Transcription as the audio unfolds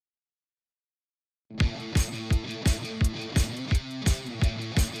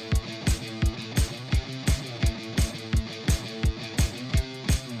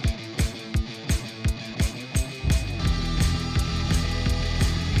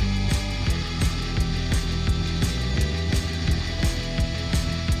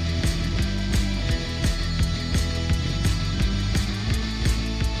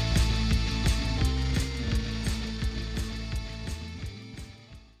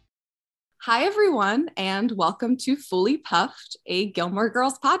Hi, everyone, and welcome to Fully Puffed, a Gilmore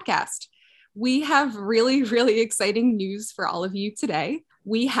Girls podcast. We have really, really exciting news for all of you today.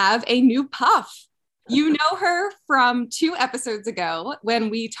 We have a new Puff. You know her from 2 episodes ago when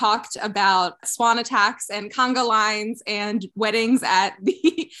we talked about swan attacks and conga lines and weddings at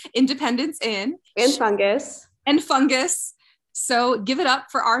the Independence Inn. And fungus. And fungus. So give it up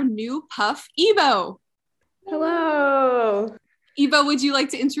for our new Puff, Ebo. Hello. Eva, would you like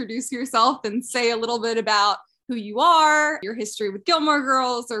to introduce yourself and say a little bit about who you are, your history with Gilmore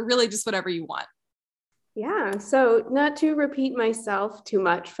Girls, or really just whatever you want? Yeah, so not to repeat myself too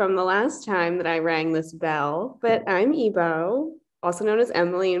much from the last time that I rang this bell, but I'm Ebo, also known as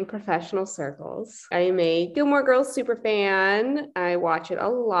Emily in professional circles. I am a Gilmore Girls super fan. I watch it a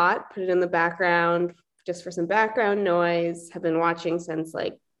lot, put it in the background just for some background noise. Have been watching since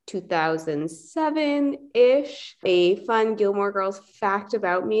 2007-ish. A fun Gilmore Girls fact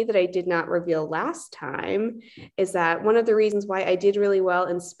about me that I did not reveal last time is that one of the reasons why I did really well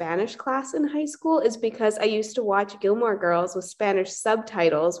in Spanish class in high school is because I used to watch Gilmore Girls with Spanish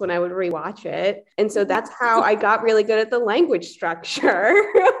subtitles when I would rewatch it. And so that's how I got really good at the language structure.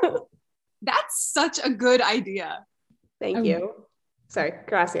 That's such a good idea. Thank you. Sorry,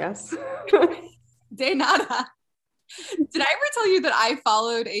 gracias. De nada. Did I ever tell you that I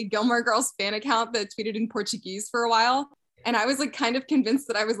followed a Gilmore Girls fan account that tweeted in Portuguese for a while? And I was kind of convinced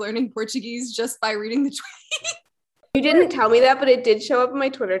that I was learning Portuguese just by reading the tweet. You didn't tell me that, but it did show up in my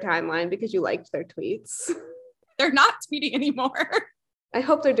Twitter timeline because you liked their tweets. They're not tweeting anymore. I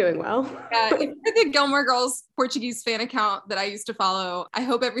hope they're doing well. If you're the Gilmore Girls Portuguese fan account that I used to follow, I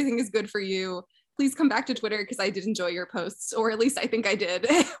hope everything is good for you. Please come back to Twitter because I did enjoy your posts, or at least I think I did,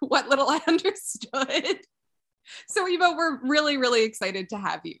 what little I understood. So, Eva, we're really, really excited to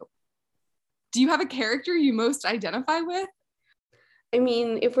have you. Do you have a character you most identify with? I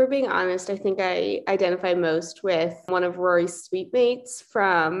mean, if we're being honest, I think I identify most with one of Rory's sweetmates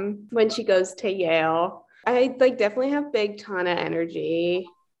from when she goes to Yale. I definitely have big Tana energy.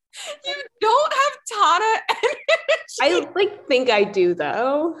 You don't have Tana energy? I think I do,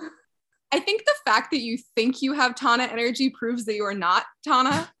 though. I think the fact that you think you have Tana energy proves that you are not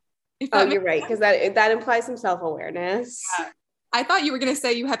Tana. Oh, you're right, because that implies some self-awareness. Yeah. I thought you were going to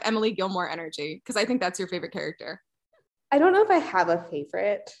say you have Emily Gilmore energy, because I think that's your favorite character. I don't know if I have a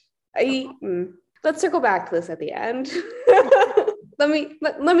favorite. Let's circle back to this at the end. let me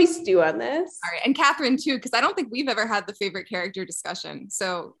stew on this. All right, and Catherine too, because I don't think we've ever had the favorite character discussion.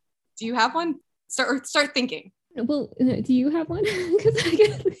 So, do you have one? Start thinking. Well, do you have one? Because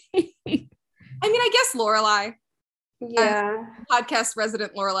I guess Lorelai. Yeah. Podcast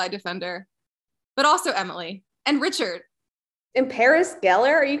resident Lorelai defender, but also Emily and Richard. And Paris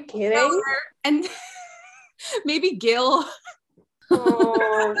Geller? Are you kidding? And maybe Gil.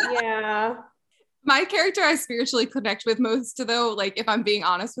 Oh, yeah. My character I spiritually connect with most, though, if I'm being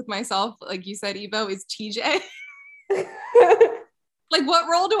honest with myself, like you said, Evo, is TJ. What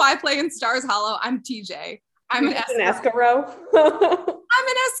role do I play in Stars Hollow? I'm TJ. I'm an Escaro. I'm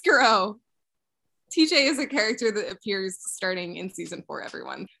an Escaro. TJ is a character that appears starting in season 4,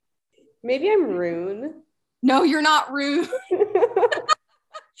 everyone. Maybe I'm Rune. No, you're not Rune.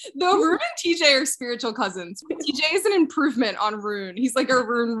 Though Rune and TJ are spiritual cousins. TJ is an improvement on Rune. He's like a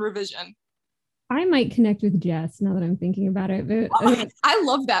Rune revision. I might connect with Jess now that I'm thinking about it. But I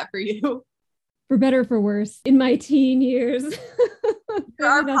love that for you. For better or for worse, in my teen years. You're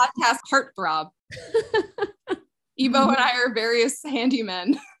our podcast heartthrob. Evo and I are various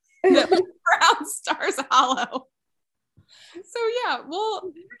handymen that live around Stars Hollow. So yeah,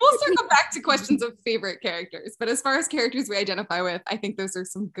 we'll circle back to questions of favorite characters. But as far as characters we identify with, I think those are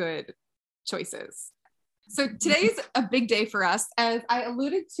some good choices. So today's a big day for us. As I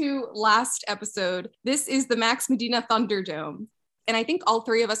alluded to last episode, this is the Max Medina Thunderdome. And I think all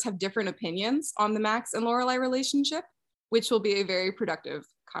 3 of us have different opinions on the Max and Lorelai relationship, which will be a very productive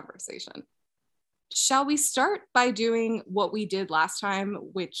conversation. Shall we start by doing what we did last time,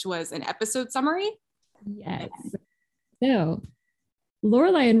 which was an episode summary? Yes. So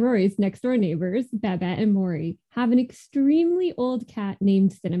Lorelai and Rory's next door neighbors, Babette and Maury, have an extremely old cat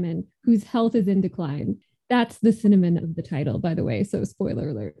named Cinnamon, whose health is in decline. That's the Cinnamon of the title, by the way, so spoiler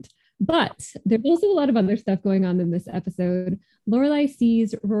alert. But there's also a lot of other stuff going on in this episode. Lorelai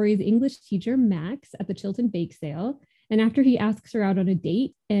sees Rory's English teacher, Max, at the Chilton bake sale. And after he asks her out on a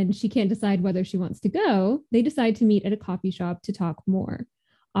date and she can't decide whether she wants to go, they decide to meet at a coffee shop to talk more.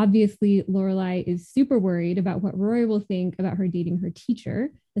 Obviously, Lorelai is super worried about what Rory will think about her dating her teacher,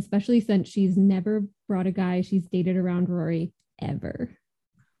 especially since she's never brought a guy she's dated around Rory ever.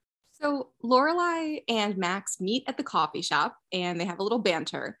 So Lorelai and Max meet at the coffee shop and they have a little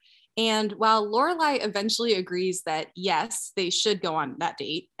banter. And while Lorelai eventually agrees that yes, they should go on that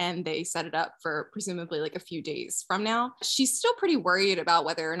date and they set it up for presumably like a few days from now, she's still pretty worried about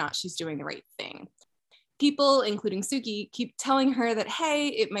whether or not she's doing the right thing. People, including Suki, keep telling her that, hey,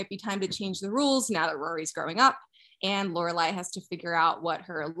 it might be time to change the rules now that Rory's growing up. And Lorelai has to figure out what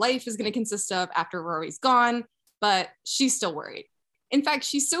her life is going to consist of after Rory's gone, but she's still worried. In fact,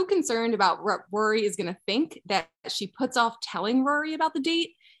 she's so concerned about what Rory is going to think that she puts off telling Rory about the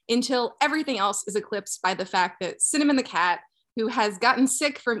date until everything else is eclipsed by the fact that Cinnamon the cat, who has gotten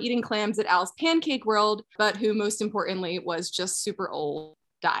sick from eating clams at Al's Pancake World, but who most importantly was just super old,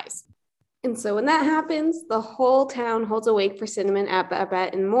 dies. And so when that happens, the whole town holds awake for Cinnamon at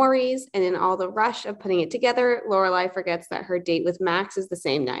Babette and Maury's, and in all the rush of putting it together, Lorelai forgets that her date with Max is the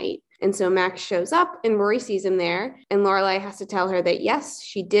same night. And so Max shows up and Rory sees him there, and Lorelai has to tell her that yes,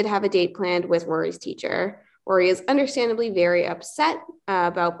 she did have a date planned with Rory's teacher. Rory is understandably very upset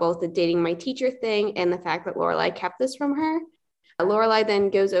about both the dating my teacher thing and the fact that Lorelai kept this from her. Lorelai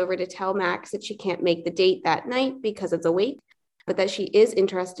then goes over to tell Max that she can't make the date that night because of the wait, but that she is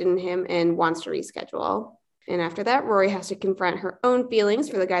interested in him and wants to reschedule. And after that, Rory has to confront her own feelings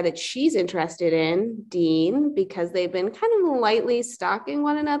for the guy that she's interested in, Dean, because they've been kind of lightly stalking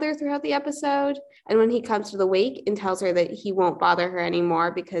one another throughout the episode. And when he comes to the wake and tells her that he won't bother her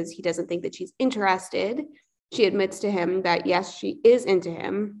anymore because he doesn't think that she's interested, she admits to him that yes, she is into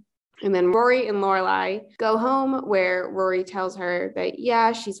him. And then Rory and Lorelai go home, where Rory tells her that,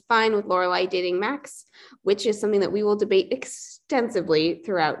 yeah, she's fine with Lorelai dating Max, which is something that we will debate extensively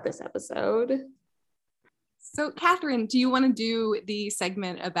throughout this episode. So, Catherine, do you want to do the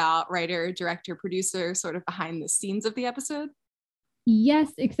segment about writer, director, producer, sort of behind the scenes of the episode?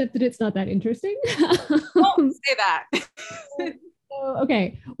 Yes, except that it's not that interesting. Don't say that.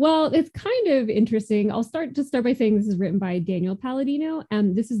 Okay, well, it's kind of interesting. I'll start by saying this is written by Daniel Palladino,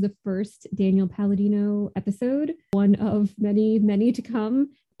 and this is the first Daniel Palladino episode, one of many, many to come.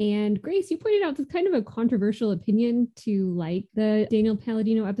 And Grace, you pointed out it's kind of a controversial opinion to like the Daniel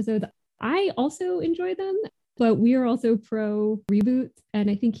Palladino episodes. I also enjoy them, but we are also pro reboot, and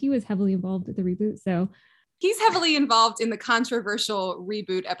I think he was heavily involved with the reboot. So he's heavily involved in the controversial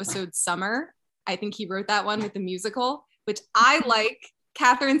reboot episode Summer. I think he wrote that one with the musical, which I like.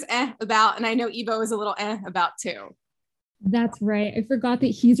 Catherine's about, and I know Ebo is a little about too. That's right. I forgot that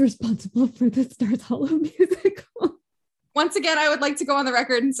he's responsible for the Stars Hollow musical. Once again, I would like to go on the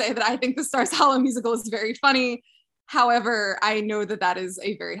record and say that I think the Stars Hollow musical is very funny. However, I know that that is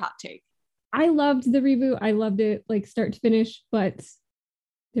a very hot take. I loved the reboot. I loved it like start to finish, but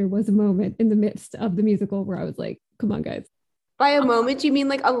there was a moment in the midst of the musical where I was like, come on, guys. By a moment, you mean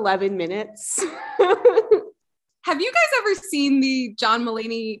like 11 minutes? Have you guys ever seen the John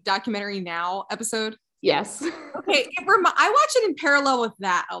Mulaney documentary Now episode? Yes. Okay, I watch it in parallel with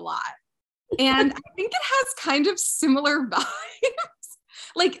that a lot. And I think it has kind of similar vibes.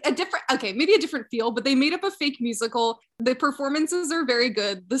 Like maybe a different feel, but they made up a fake musical. The performances are very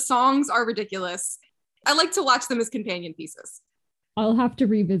good. The songs are ridiculous. I like to watch them as companion pieces. I'll have to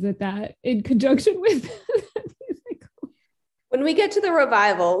revisit that in conjunction with that musical. When we get to the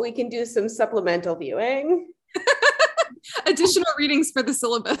revival, we can do some supplemental viewing. Additional readings for the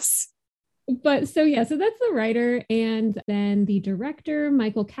syllabus. But so that's the writer. And then the director,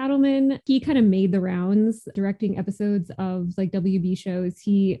 Michael Cattleman, he kind of made the rounds directing episodes of like WB shows.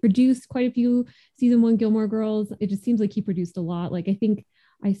 He produced quite a few season 1 Gilmore Girls. It just seems like he produced a lot. Like I think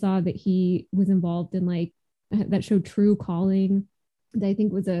I saw that he was involved in like that show True Calling, that I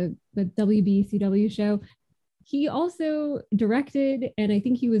think was a WB CW show. He also directed, and I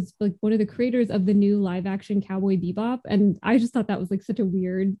think he was like one of the creators of the new live action Cowboy Bebop. And I just thought that was like such a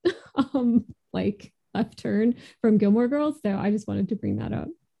weird like left turn from Gilmore Girls. So I just wanted to bring that up.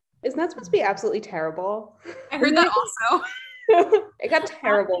 Isn't that supposed to be absolutely terrible? I heard that also. It got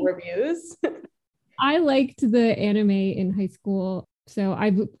terrible reviews. I liked the anime in high school, so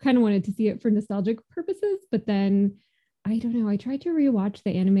I kind of wanted to see it for nostalgic purposes, but then I don't know, I tried to rewatch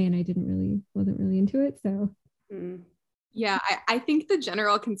the anime and I wasn't really into it. So yeah, I think the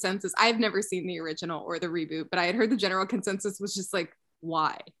general consensus, I've never seen the original or the reboot, but I had heard the general consensus was just like,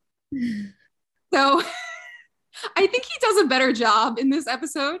 why? So I think he does a better job in this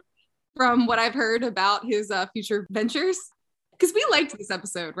episode. from what I've heard about his future ventures. Because we liked this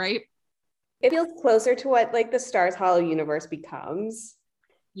episode, right? It feels closer to what like the Stars Hollow universe becomes.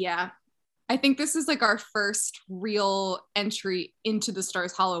 Yeah. I think this is like our first real entry into the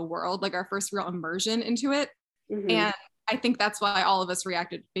Stars Hollow world, like our first real immersion into it. Mm-hmm. And I think that's why all of us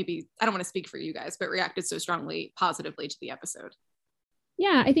reacted, maybe, I don't want to speak for you guys, but reacted so strongly positively to the episode.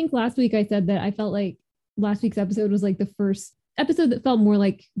 Yeah, I think last week I said that I felt like last week's episode was like the first episode that felt more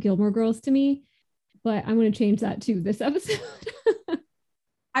like Gilmore Girls to me, but I'm going to change that to this episode.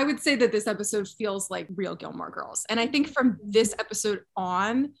 I would say that this episode feels like real Gilmore Girls. And I think from this episode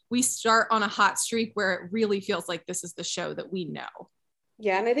on, we start on a hot streak where it really feels like this is the show that we know.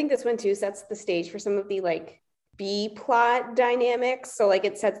 Yeah, and I think this one too sets the stage for some of the like B plot dynamics. So like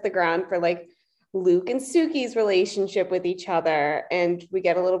it sets the ground for like Luke and Suki's relationship with each other. And we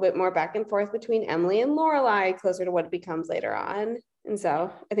get a little bit more back and forth between Emily and Lorelai, closer to what it becomes later on. And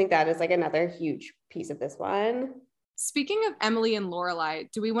so I think that is like another huge piece of this one. Speaking of Emily and Lorelai,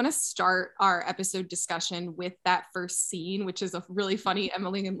 do we want to start our episode discussion with that first scene, which is a really funny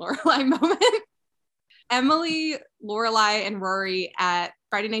Emily and Lorelai moment? Emily, Lorelai, and Rory at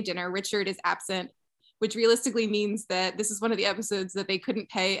Friday night dinner. Richard is absent, which realistically means that this is one of the episodes that they couldn't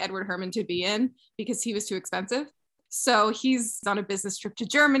pay Edward Herrmann to be in because he was too expensive. So he's on a business trip to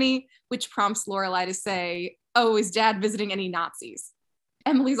Germany, which prompts Lorelai to say, "Oh, is Dad visiting any Nazis?"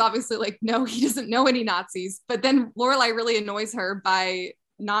 Emily's obviously like, no, he doesn't know any Nazis. But then Lorelai really annoys her by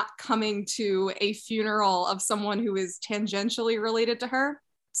not coming to a funeral of someone who is tangentially related to her.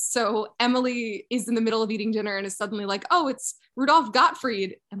 So Emily is in the middle of eating dinner and is suddenly like, "Oh, it's Rudolf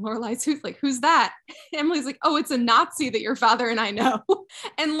Gottfried." And Lorelai's who's that? Emily's like, "Oh, it's a Nazi that your father and I know."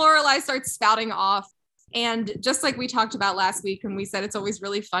 And Lorelai starts spouting off. And just like we talked about last week when we said it's always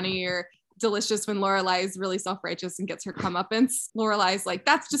really funny or delicious when Lorelai is really self-righteous and gets her comeuppance, Lorelai's like,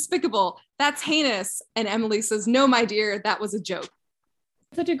 "That's despicable. That's heinous." And Emily says, "No, my dear, that was a joke."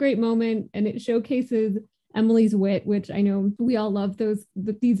 Such a great moment. And it showcases Emily's wit, which I know we all love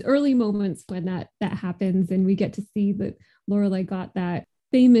these early moments when that happens. And we get to see that Lorelai got that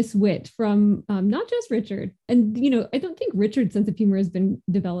famous wit from not just Richard. And, I don't think Richard's sense of humor has been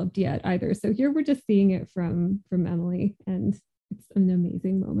developed yet either. So here we're just seeing it from Emily, and it's an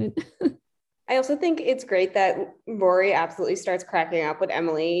amazing moment. I also think it's great that Rory absolutely starts cracking up when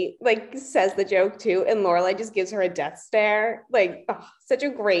Emily like says the joke too, and Lorelai just gives her a death stare. Like, oh, such a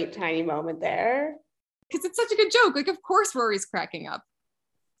great tiny moment there. Because it's such a good joke. Like, of course Rory's cracking up.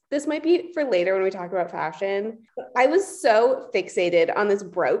 This might be for later when we talk about fashion. I was so fixated on this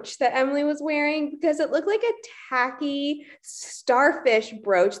brooch that Emily was wearing because it looked like a tacky starfish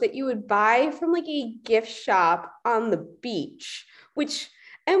brooch that you would buy from like a gift shop on the beach, which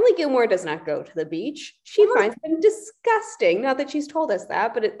Emily Gilmore does not go to the beach. She finds them disgusting. Not that she's told us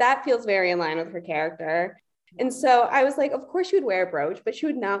that, but that feels very in line with her character. And so I was like, of course she would wear a brooch, but she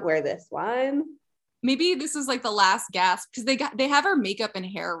would not wear this one. Maybe this is like the last gasp because they have her makeup and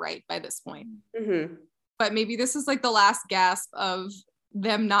hair right by this point. Mm-hmm. But maybe this is like the last gasp of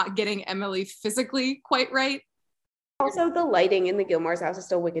them not getting Emily physically quite right. Also, the lighting in the Gilmore's house is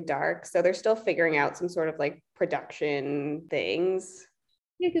still wicked dark. So they're still figuring out some sort of like production things.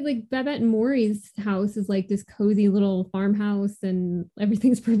 Yeah, because like Babette and Maury's house is like this cozy little farmhouse and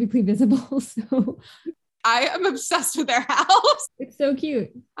everything's perfectly visible. So I am obsessed with their house. It's so cute.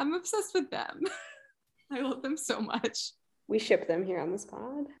 I'm obsessed with them. I love them so much. We ship them here on this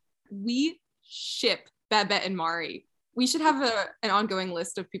pod. We ship Babette and Maury. We should have an ongoing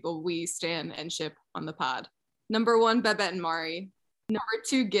list of people we stan and ship on the pod. Number 1, Babette and Maury. Number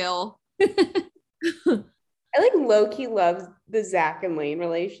 2, Gil. I like low-key loves the Zach and Lane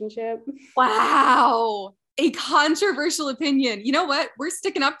relationship. Wow. A controversial opinion. You know what? We're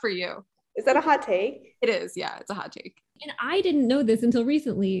sticking up for you. Is that a hot take? It is. Yeah, it's a hot take. And I didn't know this until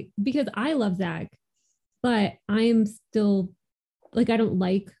recently because I love Zach, but I'm still like, I don't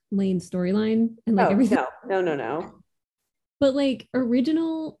like Lane's storyline and like everything. No. But like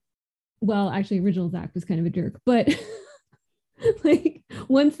original Zach was kind of a jerk, but like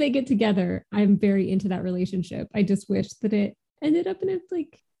once they get together, I'm very into that relationship. I just wish that it ended up in a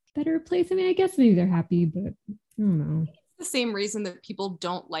like better place. I mean, I guess maybe they're happy, but I don't know. The same reason that people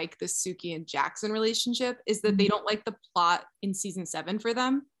don't like the Suki and Jackson relationship is that they don't like the plot in season 7 for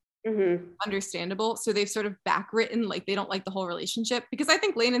them. Mm-hmm. Understandable. So they've sort of backwritten, like they don't like the whole relationship because I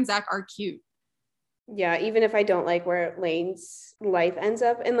think Lane and Zach are cute. Yeah, even if I don't like where Lane's life ends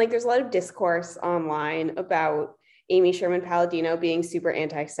up. And like there's a lot of discourse online about Amy Sherman Palladino being super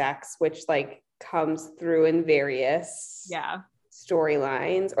anti-sex, which like comes through in various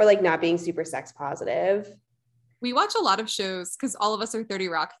storylines, or like not being super sex positive. We watch a lot of shows because all of us are 30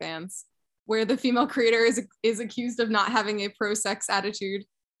 Rock fans where the female creator is accused of not having a pro-sex attitude.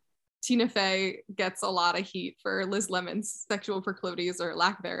 Tina Fey gets a lot of heat for Liz Lemon's sexual proclivities or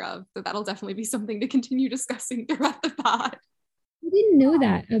lack thereof. So that'll definitely be something to continue discussing throughout the pod. I didn't know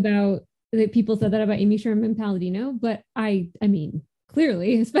that people said that about Amy Sherman Palladino, but I mean,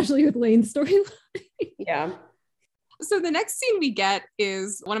 clearly, especially with Lane's storyline. Yeah. So the next scene we get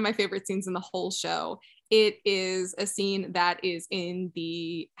is one of my favorite scenes in the whole show. It is a scene that is in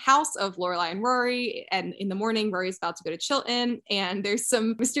the house of Lorelai and Rory. And in the morning, Rory's about to go to Chilton. And there's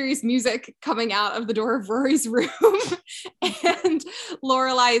some mysterious music coming out of the door of Rory's room. And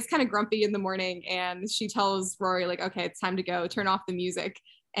Lorelai is kind of grumpy in the morning. And she tells Rory, like, okay, it's time to go. Turn off the music.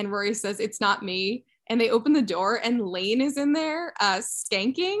 And Rory says, it's not me. And they open the door and Lane is in there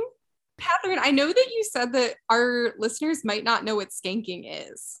skanking. Catherine, I know that you said that our listeners might not know what skanking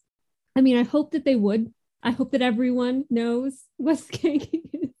is. I mean, I hope that they would. I hope that everyone knows what skanking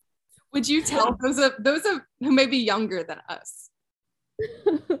is. Would you tell those of who may be younger than us?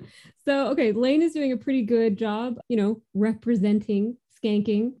 So, okay, Lane is doing a pretty good job, representing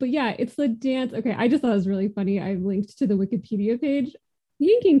skanking. But yeah, it's the dance. Okay, I just thought it was really funny. I linked to the Wikipedia page.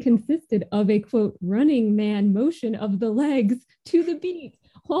 Skanking consisted of a, quote, running man motion of the legs to the beat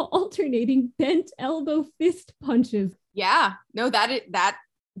while alternating bent elbow fist punches. Yeah, no,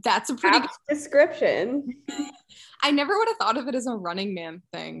 that's a pretty good description. I never would have thought of it as a running man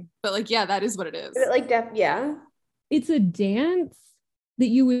thing, but like, yeah, that is what it is. Is it like yeah. It's a dance that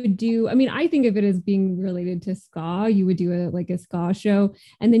you would do. I mean, I think of it as being related to ska. You would do a ska show,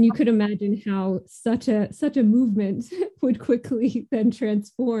 and then you could imagine how such a movement would quickly then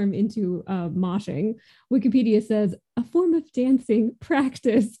transform into moshing. Wikipedia says a form of dancing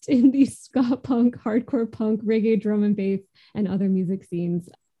practiced in the ska punk, hardcore punk, reggae, drum and bass, and other music scenes.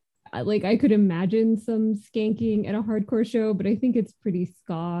 I could imagine some skanking at a hardcore show, but I think it's pretty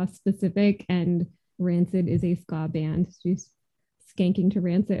ska specific, and Rancid is a ska band. She's skanking to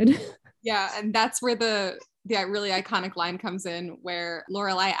Rancid. Yeah, and that's where the really iconic line comes in where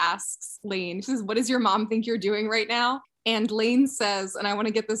Lorelai asks Lane, she says, what does your mom think you're doing right now? And Lane says, and I want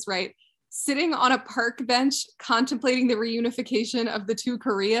to get this right, sitting on a park bench contemplating the reunification of the two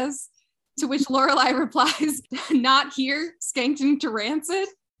Koreas, to which Lorelai replies, not here, skanking to Rancid.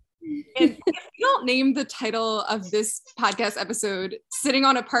 And if you don't name the title of this podcast episode, sitting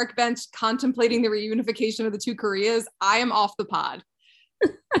on a park bench contemplating the reunification of the two Koreas, I am off the pod.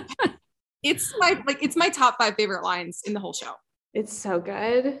 It's my top 5 favorite lines in the whole show. It's so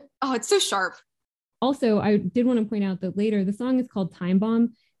good. Oh, it's so sharp. Also, I did want to point out that later the song is called Time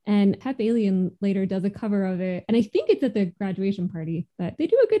Bomb, and Pep Alien later does a cover of it. And I think it's at the graduation party, but they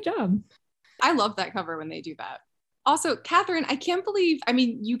do a good job. I love that cover when they do that. Also, Catherine, I can't believe, I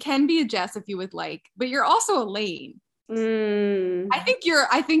mean, you can be a Jess if you would like, but you're also a Lane. I think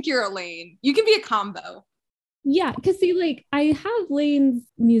you're a Lane. You can be a combo. Yeah, because see, I have Lane's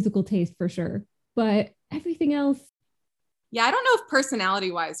musical taste for sure, but everything else. Yeah, I don't know if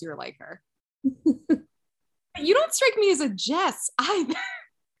personality-wise you're like her. You don't strike me as a Jess either.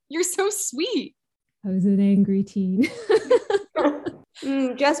 You're so sweet. I was an angry teen.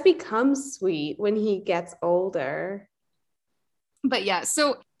 Jess becomes sweet when he gets older. But yeah,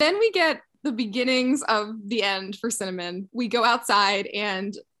 so then we get the beginnings of the end for Cinnamon. We go outside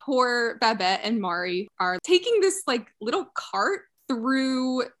and poor Babette and Maury are taking this little cart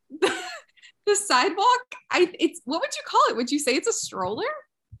through the sidewalk. What would you call it? Would you say it's a stroller?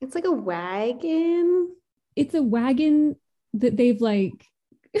 It's like a wagon. It's a wagon that they've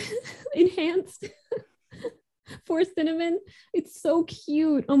enhanced for Cinnamon. It's so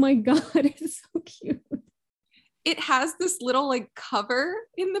cute. Oh my God, it's so cute. It has this little cover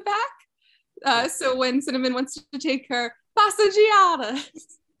in the back. So when Cinnamon wants to take her passeggiata.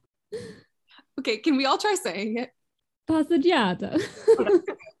 Okay, can we all try saying it? Passeggiata.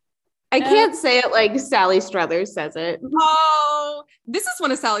 I can't say it like Sally Struthers says it. Oh, this is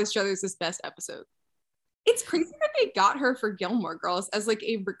one of Sally Struthers' best episodes. It's crazy that they got her for Gilmore Girls as a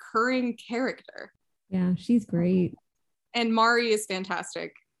recurring character. Yeah, she's great. And Maury is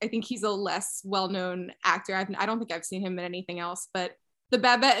fantastic. I think he's a less well-known actor. I don't think I've seen him in anything else, but the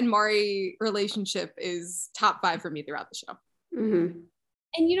Babette and Maury relationship is top 5 for me throughout the show. Mm-hmm.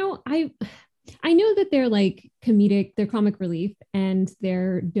 And I know that they're comedic, they're comic relief, and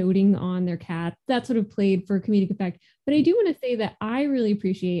they're doting on their cat. That sort of played for comedic effect. But I do want to say that I really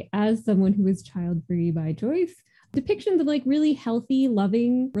appreciate, as someone who is child-free by choice, depictions of really healthy,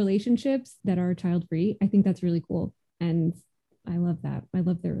 loving relationships that are child-free. I think that's really cool. And I love that. I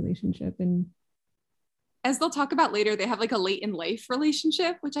love their relationship. And as they'll talk about later, they have like a late in life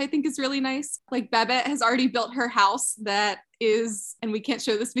relationship, which I think is really nice. Like Babette has already built her house that is, and we can't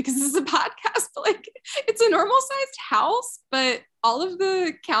show this because this is a podcast, but like it's a normal sized house, but all of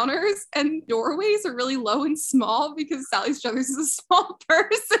the counters and doorways are really low and small because Sally Struthers is a small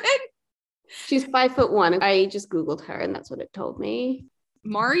person. She's 5'1". I just Googled her and that's what it told me.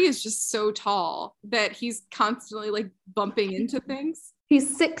 Maury is just so tall that he's constantly like bumping into things.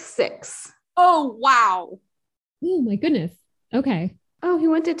 He's 6'6". Oh, wow. Oh my goodness. Okay. Oh, he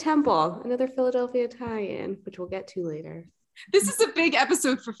went to Temple, another Philadelphia tie-in, which we'll get to later. This is a big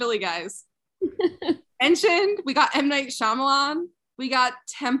episode for Philly guys. Mentioned, we got M. Night Shyamalan. We got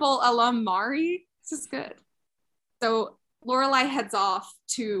Temple alum Maury. This is good. So Lorelai heads off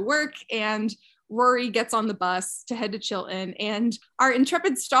to work and Rory gets on the bus to head to Chilton, and our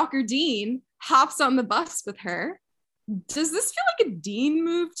intrepid stalker Dean hops on the bus with her. Does this feel like a Dean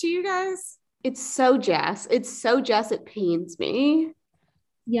move to you guys? It's so Jess. It pains me.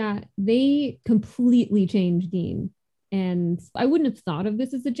 Yeah, they completely changed Dean. And I wouldn't have thought of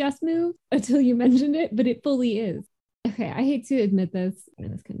this as a Jess move until you mentioned it, but it fully is. Okay, I hate to admit this.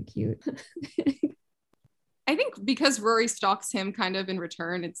 That's kind of cute. I think because Rory stalks him kind of in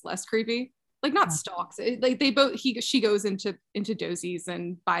return, it's less creepy. Like not stalks. Like they both, she goes into Dosie's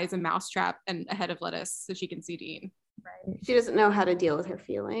and buys a mousetrap and a head of lettuce so she can see Dean. Right. She doesn't know how to deal with her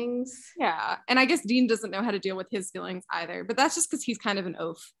feelings. Yeah. And I guess Dean doesn't know how to deal with his feelings either, but that's just because he's kind of an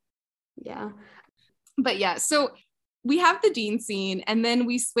oaf. Yeah. But yeah, so we have the Dean scene and then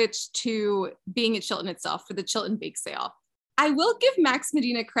we switch to being at Chilton itself for the Chilton bake sale. I will give Max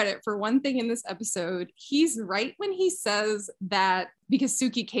Medina credit for one thing in this episode. He's right when he says that because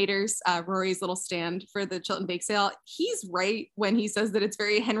Suki caters Rory's little stand for the Chilton bake sale. He's right when he says that it's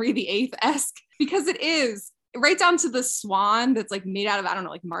very Henry VIII-esque because it is. Right down to the swan that's like made out of, I don't know,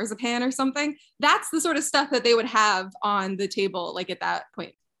 like marzipan or something. That's the sort of stuff that they would have on the table, like at that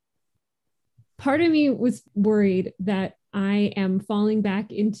point. Part of me was worried that I am falling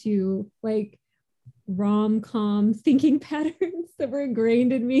back into like rom-com thinking patterns that were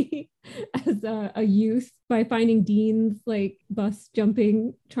ingrained in me as a youth by finding Dean's like bus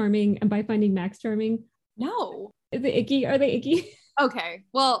jumping charming and by finding Max charming. No. Is it icky? Are they icky? Okay,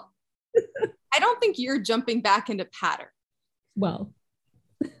 well, I don't think you're jumping back into pattern. Well,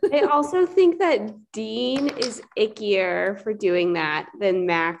 I also think that Dean is ickier for doing that than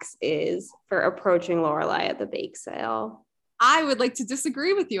Max is for approaching Lorelai at the bake sale. I would like to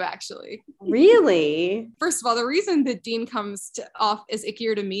disagree with you, actually. Really? First of all, the reason that Dean comes off as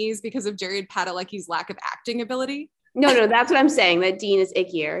ickier to me is because of Jared Padalecki's lack of acting ability. No, that's what I'm saying, that Dean is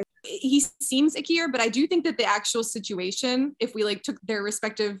ickier. He seems ickier, but I do think that the actual situation, if we like took their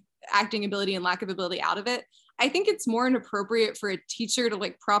respective acting ability and lack of ability out of it, I think it's more inappropriate for a teacher to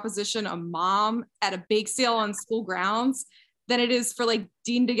like proposition a mom at a bake sale on school grounds than it is for like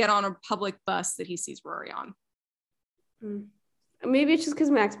Dean to get on a public bus that he sees Rory on. Maybe it's just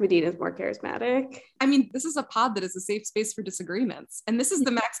because Max Medina is more charismatic. I mean, this is a pod that is a safe space for disagreements. And this is the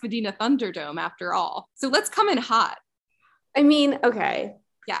Max Medina Thunderdome after all. So let's come in hot. I mean, okay.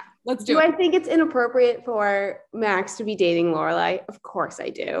 Yeah, let's do it. Do I think it's inappropriate for Max to be dating Lorelai? Of course I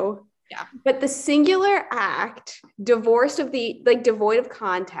do. Yeah. But the singular act, devoid of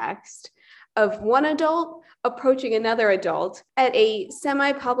context, of one adult approaching another adult at a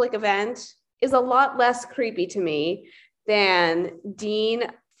semi-public event is a lot less creepy to me than Dean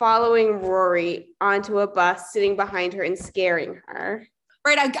following Rory onto a bus, sitting behind her and scaring her.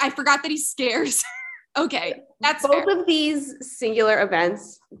 Right, I forgot that he scares. Okay, that's both fair. Of these singular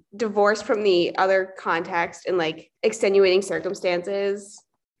events, divorced from the other context and like extenuating circumstances.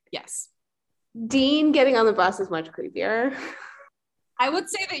 Yes. Dean getting on the bus is much creepier. I would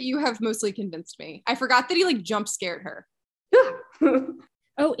say that you have mostly convinced me. I forgot that he like jump scared her.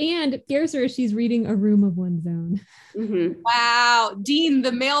 Oh, and scares her as she's reading A Room of One's Own. Mm-hmm. Wow. Dean,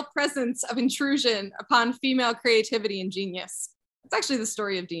 the male presence of intrusion upon female creativity and genius. It's actually the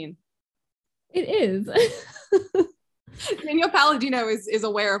story of Dean. It is. Daniel Palladino is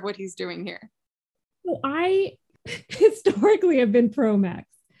aware of what he's doing here. So I historically have been pro Max.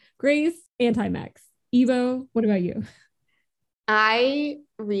 Grace, anti-Max. Evo, what about you? I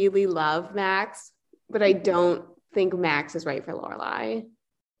really love Max, but I don't think Max is right for Lorelai.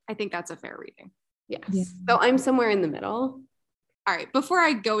 I think that's a fair reading. Yes. Yeah. So I'm somewhere in the middle. All right. Before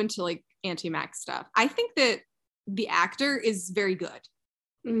I go into like anti-Max stuff, I think that the actor is very good.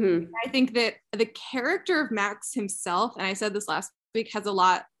 Mm-hmm. I think that the character of Max himself, and I said this last week, has a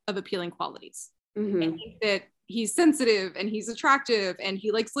lot of appealing qualities. Mm-hmm. I think that he's sensitive and he's attractive and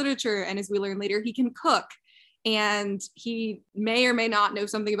he likes literature. And as we learn later, he can cook and he may or may not know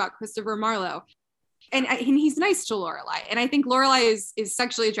something about Christopher Marlowe. And he's nice to Lorelai. And I think Lorelai is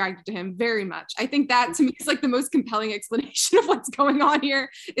sexually attracted to him very much. I think that to me is like the most compelling explanation of what's going on here,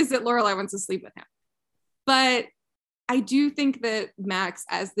 is that Lorelai wants to sleep with him. But I do think that Max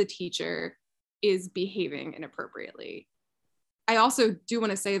as the teacher is behaving inappropriately. I also do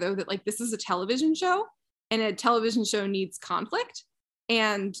want to say though that like this is a television show, and a television show needs conflict,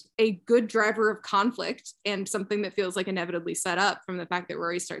 and a good driver of conflict, and something that feels like inevitably set up from the fact that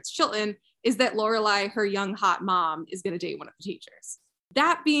Rory starts Chilton, is that Lorelai, her young hot mom, is going to date one of the teachers.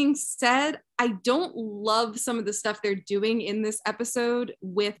 That being said, I don't love some of the stuff they're doing in this episode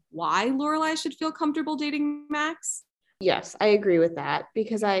with why Lorelai should feel comfortable dating Max. Yes, I agree with that,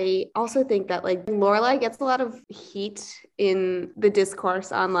 because I also think that like Lorelai gets a lot of heat in the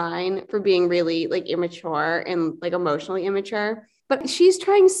discourse online for being really like immature and like emotionally immature. But she's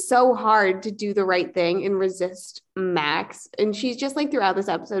trying so hard to do the right thing and resist Max. And she's just like throughout this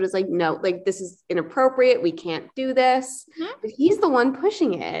episode is like, no, like this is inappropriate. We can't do this. Mm-hmm. But he's the one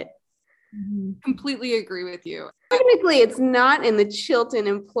pushing it. Mm-hmm. Completely agree with you. Technically, it's not in the Chilton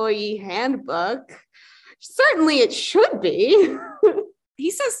employee handbook. Certainly it should be.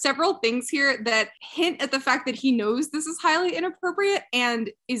 He says several things here that hint at the fact that he knows this is highly inappropriate and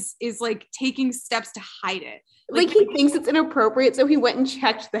is like taking steps to hide it. Like he thinks it's inappropriate, so he went and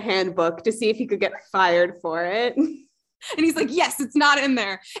checked the handbook to see if he could get fired for it. And he's like, yes, it's not in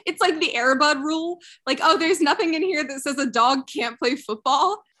there. It's like the Air Bud rule. Like, oh, there's nothing in here that says a dog can't play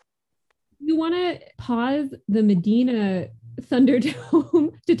football. You want to pause the Medina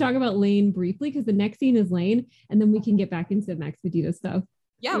Thunderdome to talk about Lane briefly, because the next scene is Lane, and then we can get back into Max Medina stuff.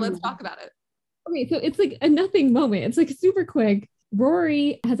 Yeah, let's talk about it. Okay, so it's like a nothing moment. It's like super quick.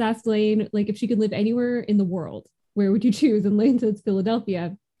 Rory has asked Lane, like, if she could live anywhere in the world, where would you choose? And Lane says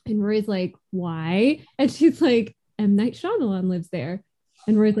Philadelphia. And Rory's like, why? And she's like, M. Night Shyamalan lives there.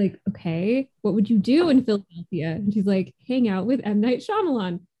 And Rory's like, okay, what would you do in Philadelphia? And she's like, hang out with M. Night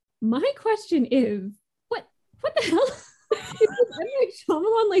Shyamalan. My question is, what the hell? Is M. Night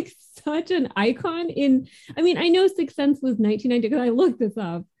Shyamalan like such an icon in, I mean, I know Sixth Sense was 1990, because I looked this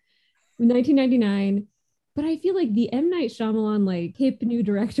up, 1999. But I feel like the M. Night Shyamalan, like, hip new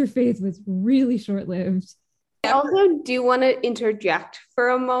director phase was really short-lived. I also do want to interject for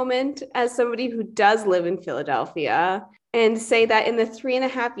a moment as somebody who does live in Philadelphia and say that in the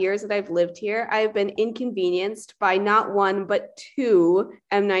 3.5 years that I've lived here, I've been inconvenienced by not one, but 2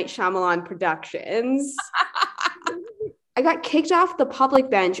 M. Night Shyamalan productions. I got kicked off the public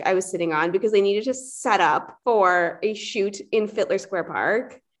bench I was sitting on because they needed to set up for a shoot in Fittler Square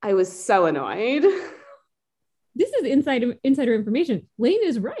Park. I was so annoyed. This is insider information. Lane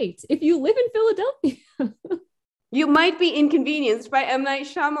is right. If you live in Philadelphia, you might be inconvenienced by M. Night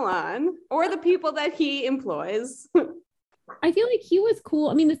Shyamalan or the people that he employs. I feel like he was cool.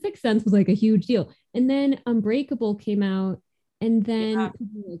 I mean, The Sixth Sense was like a huge deal. And then Unbreakable came out. And then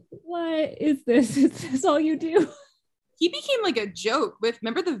like, what is this? Is this all you do? He became like a joke with,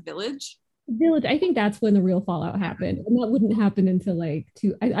 remember The Village? Village, I think that's when the real fallout happened, and that wouldn't happen until like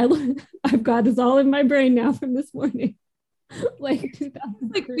I've got this all in my brain now from this morning. Like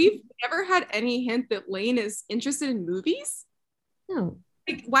 2000. Like we've never had any hint that Lane is interested in movies. No.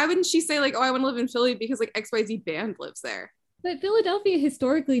 Like why wouldn't she say like, oh, I want to live in Philly because like XYZ band lives there? But Philadelphia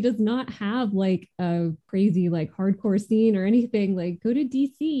historically does not have like a crazy like hardcore scene or anything. Like go to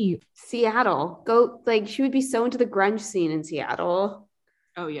DC. Seattle. Go, like she would be so into the grunge scene in Seattle.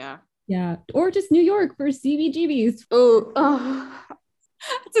 Oh yeah. Yeah, or just New York for CBGBs. Oh,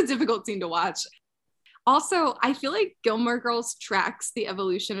 it's a difficult scene to watch. Also, I feel like Gilmore Girls tracks the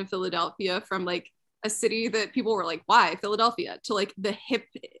evolution of Philadelphia from like a city that people were like, why Philadelphia, to like the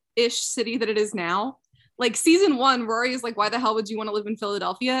hip-ish city that it is now. Like season 1, Rory is like, why the hell would you want to live in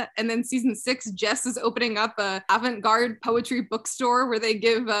Philadelphia? And then season 6, Jess is opening up a avant-garde poetry bookstore where they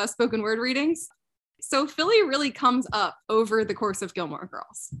give spoken word readings. So Philly really comes up over the course of Gilmore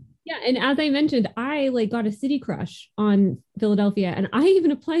Girls. Yeah, and as I mentioned, I like got a city crush on Philadelphia, and I even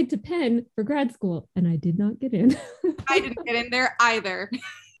applied to Penn for grad school, and I did not get in. I didn't get in there either.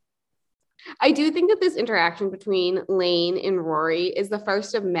 I do think that this interaction between Lane and Rory is the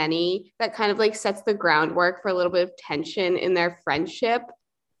first of many that kind of like sets the groundwork for a little bit of tension in their friendship.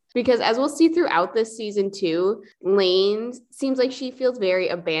 Because as we'll see throughout this season too, Lane seems like she feels very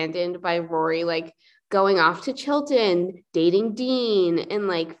abandoned by Rory, like going off to Chilton, dating Dean, and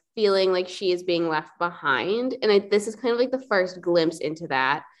like feeling like she is being left behind. And this is kind of like the first glimpse into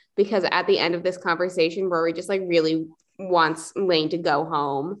that, because at the end of this conversation, Rory just like really wants Lane to go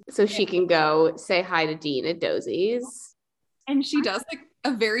home so she can go say hi to Dean at Dosie's. And she does like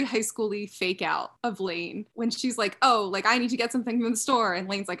a very high school-y fake out of Lane when she's like, oh, like I need to get something from the store. And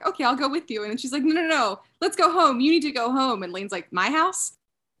Lane's like, okay, I'll go with you. And then she's like, no, let's go home. You need to go home. And Lane's like, my house?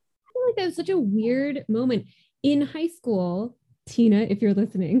 I feel like that was such a weird moment. In high school, Tina, if you're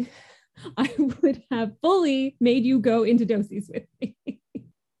listening, I would have fully made you go into Dosie's with me.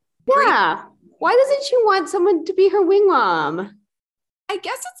 Yeah. Why doesn't she want someone to be her wingmom? I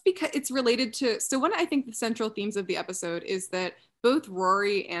guess it's because it's related to, so one, I think the central themes of the episode is that both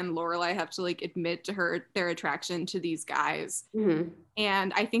Rory and Lorelai have to like admit to their attraction to these guys. Mm-hmm.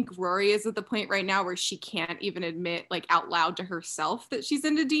 And I think Rory is at the point right now where she can't even admit like out loud to herself that she's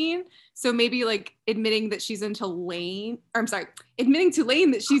into Dean. So maybe like admitting that she's into Lane, or I'm sorry, admitting to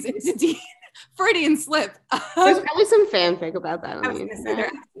Lane that she's into Dean. Freudian slip. There's probably some fanfic about that. I was gonna say, there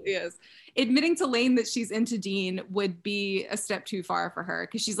absolutely is. Admitting to Lane that she's into Dean would be a step too far for her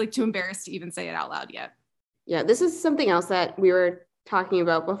because she's like too embarrassed to even say it out loud yet. Yeah, this is something else that we were talking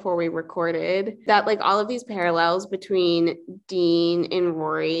about before we recorded, that like all of these parallels between Dean and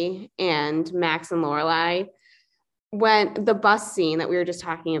Rory and Max and Lorelai, when the bus scene that we were just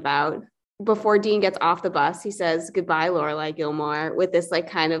talking about, before Dean gets off the bus, he says, goodbye, Lorelai Gilmore, with this like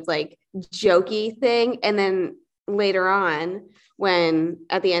kind of like jokey thing. And then later on, when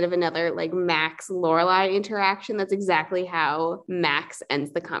at the end of another like Max Lorelai interaction, that's exactly how Max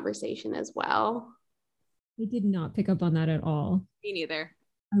ends the conversation as well. I did not pick up on that at all. Me neither.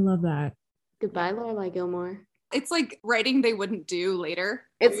 I love that. Goodbye, Lorelai Gilmore. It's like writing they wouldn't do later.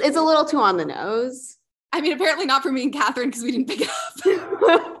 It's a little too on the nose. I mean, apparently not for me and Catherine because we didn't pick it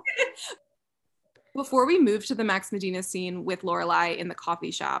up. Before we move to the Max Medina scene with Lorelai in the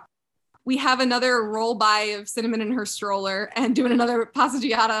coffee shop, we have another roll by of Cinnamon in her stroller and doing another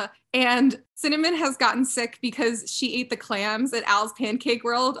passeggiata. And Cinnamon has gotten sick because she ate the clams at Al's Pancake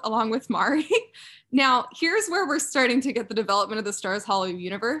World along with Maury. Now, here's where we're starting to get the development of the Stars Hollow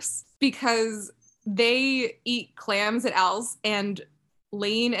universe, because they eat clams at Al's and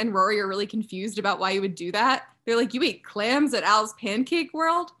Lane and Rory are really confused about why you would do that. They're like, you ate clams at Al's Pancake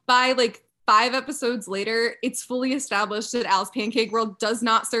World? By like 5 episodes later, it's fully established that Al's Pancake World does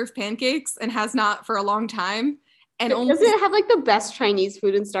not serve pancakes and has not for a long time. And only doesn't it have like the best Chinese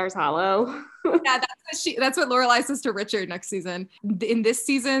food in Stars Hollow? Yeah, that's what Lorelai says to Richard next season. In this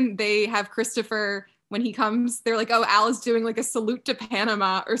season, they have Christopher, when he comes, they're like, oh, Al is doing like a salute to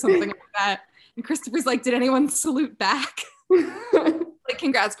Panama or something like that. And Christopher's like, did anyone salute back? Like,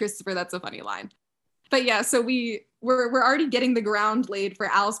 congrats, Christopher. That's a funny line. But yeah, so we're already getting the ground laid for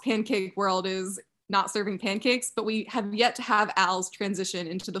Al's Pancake World is not serving pancakes, but we have yet to have Al's transition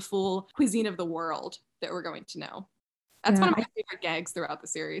into the full cuisine of the world that we're going to know. That's one of my favorite gags throughout the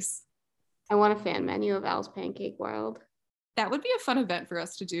series. I want a fan menu of Al's Pancake World. That would be a fun event for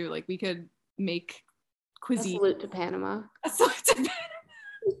us to do. Like, we could make cuisine. A salute to Panama. A salute to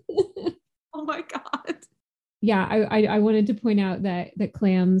Panama. Oh my God. Yeah, I wanted to point out that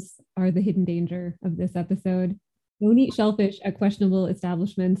clams are the hidden danger of this episode. Don't eat shellfish at questionable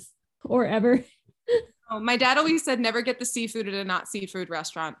establishments or ever. Oh, my dad always said never get the seafood at a not seafood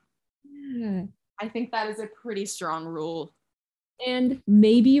restaurant. Yeah. I think that is a pretty strong rule. And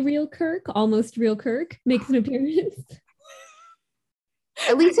maybe real Kirk, almost real Kirk, makes an appearance.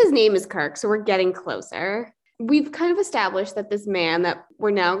 At least his name is Kirk, so we're getting closer. We've kind of established that this man that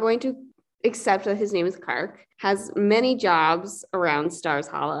we're now going to accept that his name is Kirk has many jobs around Stars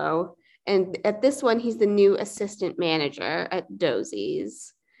Hollow. And at this one, he's the new assistant manager at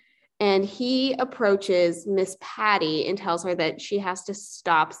Dosie's. And he approaches Miss Patty and tells her that she has to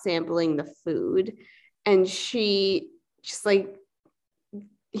stop sampling the food. And she just like,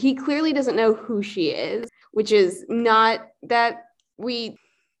 he clearly doesn't know who she is, which is not that the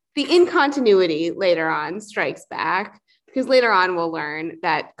incontinuity later on strikes back, because later on we'll learn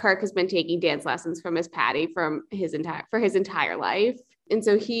that Kirk has been taking dance lessons from Miss Patty for his entire life. And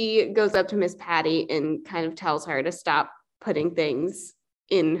so he goes up to Miss Patty and kind of tells her to stop putting things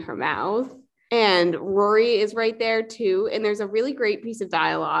in her mouth. And Rory is right there too. And there's a really great piece of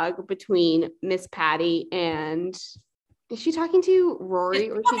dialogue between Miss Patty and, is she talking to Rory?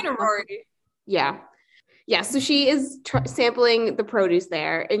 She's talking to Rory. Yeah. Yeah. So she is sampling the produce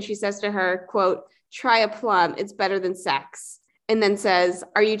there. And she says to her, quote, try a plum. It's better than sex. And then says,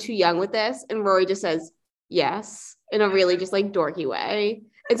 are you too young with this? And Rory just says, yes, in a really just like dorky way.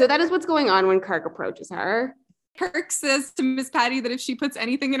 And so that is what's going on when Kirk approaches her. Kirk says to Miss Patty that if she puts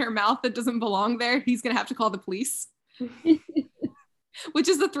anything in her mouth that doesn't belong there, he's going to have to call the police. Which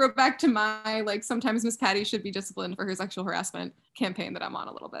is the throwback to my, like, sometimes Miss Patty should be disciplined for her sexual harassment campaign that I'm on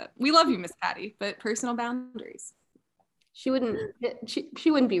a little bit. We love you, Miss Patty, but personal boundaries. She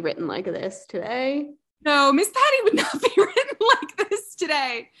wouldn't be written like this today. No, Miss Patty would not be written like this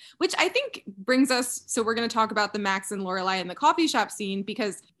today, which I think brings us, so we're going to talk about the Max and Lorelai in the coffee shop scene,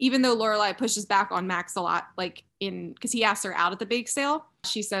 because even though Lorelai pushes back on Max a lot, like because he asks her out at the bake sale,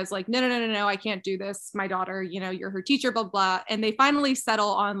 she says like, no, I can't do this. My daughter, you're her teacher, blah, blah. And they finally settle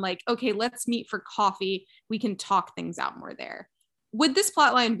on like, okay, let's meet for coffee. We can talk things out more there. Would this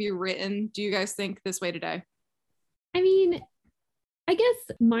plotline be written, do you guys think, this way today? I mean, I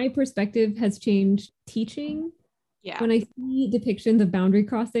guess my perspective has changed teaching. Yeah. When I see depictions of boundary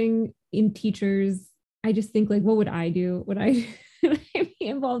crossing in teachers, I just think like, what would I do? Would I be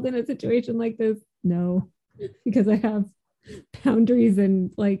involved in a situation like this? No, because I have boundaries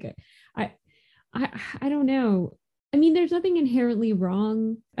and like, I don't know. I mean, there's nothing inherently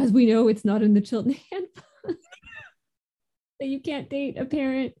wrong. As we know, it's not in the Chilton handbook that you can't date a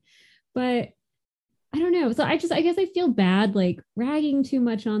parent, but I don't know. So I guess I feel bad like ragging too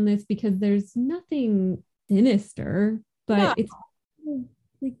much on this because there's nothing sinister, but it's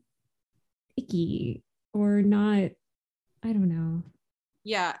like icky or not. I don't know.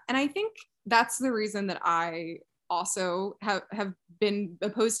 Yeah. And I think that's the reason that I also have been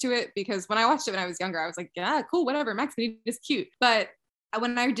opposed to it, because when I watched it when I was younger, I was like, yeah, cool, whatever. Max Medina is cute. But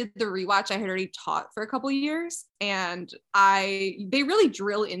when I did the rewatch, I had already taught for a couple of years, and they really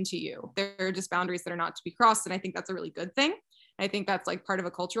drill into you. There are just boundaries that are not to be crossed. And I think that's a really good thing. I think that's like part of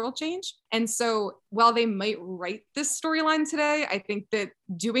a cultural change. And so while they might write this storyline today, I think that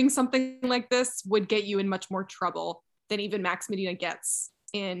doing something like this would get you in much more trouble than even Max Medina gets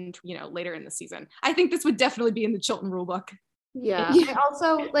in, later in the season. I think this would definitely be in the Chilton rulebook. Yeah. I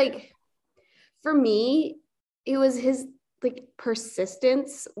also like, for me, it was his like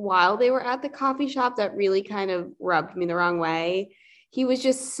persistence while they were at the coffee shop that really kind of rubbed me the wrong way. He was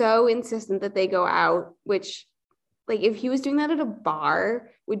just so insistent that they go out, which like if he was doing that at a bar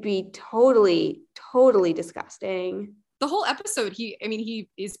would be totally disgusting. The whole episode, he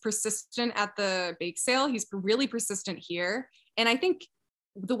is persistent at the bake sale. He's really persistent here. And I think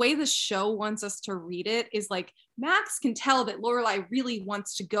the way the show wants us to read it is like, Max can tell that Lorelai really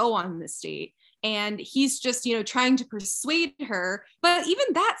wants to go on this date. And he's just, trying to persuade her. But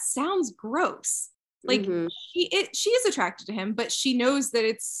even that sounds gross. Like she is attracted to him, but she knows that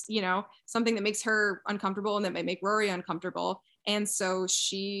it's, something that makes her uncomfortable and that might make Rory uncomfortable. And so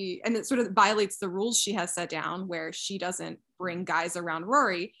it sort of violates the rules she has set down, where she doesn't bring guys around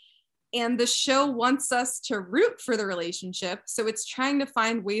Rory. And the show wants us to root for the relationship. So it's trying to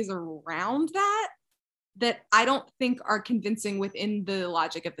find ways around that I don't think are convincing within the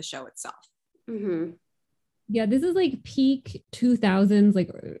logic of the show itself. Mm-hmm. Yeah, this is like peak 2000s,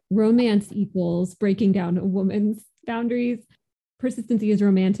 like romance equals breaking down a woman's boundaries. Persistency is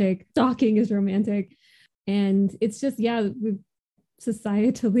romantic. Stalking is romantic. And it's just,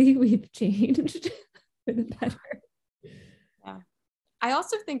 societally, we've changed for the better. Yeah. I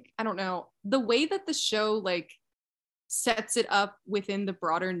also think, I don't know, the way that the show like sets it up within the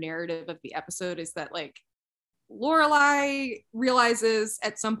broader narrative of the episode is that like Lorelai realizes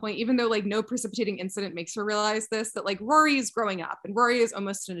at some point, even though like no precipitating incident makes her realize this, that like Rory is growing up and Rory is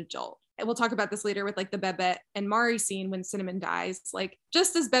almost an adult. And we'll talk about this later with like the Babette and Maury scene when Cinnamon dies. Like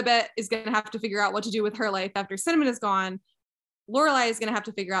just as Babette is going to have to figure out what to do with her life after Cinnamon is gone, Lorelai is going to have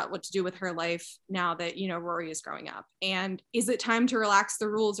to figure out what to do with her life now that, Rory is growing up. And is it time to relax the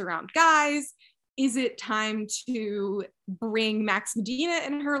rules around guys? Is it time to bring Max Medina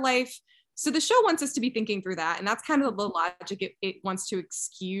in her life? So the show wants us to be thinking through that. And that's kind of the logic it wants to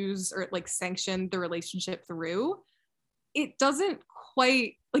excuse or like sanction the relationship through. It doesn't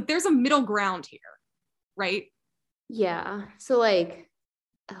quite, like there's a middle ground here, right? Yeah. So like,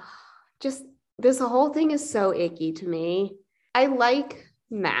 just this whole thing is so icky to me. I like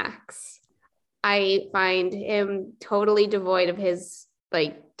Max. I find him totally devoid of his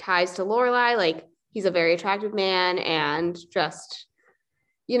like ties to Lorelai. Like he's a very attractive man and just,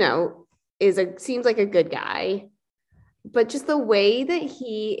 seems like a good guy. But just the way that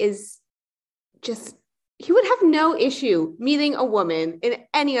he is he would have no issue meeting a woman in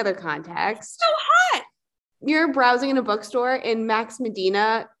any other context. So hot. You're browsing in a bookstore and Max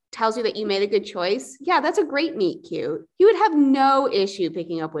Medina tells you that you made a good choice. Yeah, that's a great meet cute. He would have no issue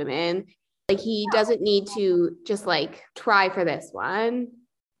picking up women. Like he doesn't need to just like try for this one.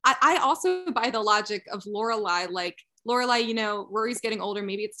 I also buy the logic of Lorelai, like Lorelai, Rory's getting older.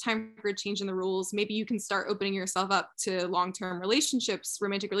 Maybe it's time for a change in the rules. Maybe you can start opening yourself up to long-term relationships,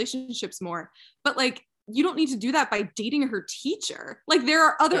 romantic relationships more. But like, you don't need to do that by dating her teacher. Like there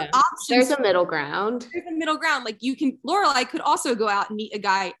are other options. There's a middle ground. There's a middle ground. Like Lorelai could also go out and meet a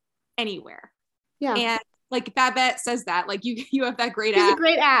guy anywhere. Yeah. And like Babette says that, like you have that great She's ass. a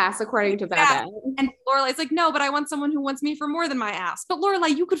great ass, according to Babette. And Lorelai's like, no, but I want someone who wants me for more than my ass. But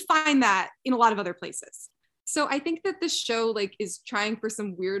Lorelai, you could find that in a lot of other places. So I think that this show like is trying for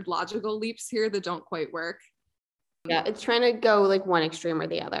some weird logical leaps here that don't quite work. Yeah, it's trying to go like one extreme or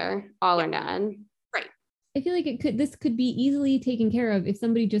the other, all or none. Right. I feel like this could be easily taken care of if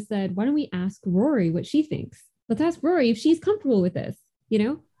somebody just said, why don't we ask Rory what she thinks? Let's ask Rory if she's comfortable with this, you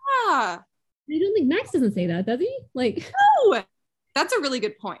know? Yeah. I don't think Max doesn't say that, does he? Like, no, that's a really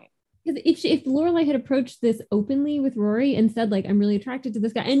good point. Because if Lorelai had approached this openly with Rory and said, like, I'm really attracted to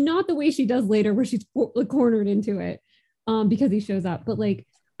this guy, and not the way she does later where she's cornered into it because he shows up, but like,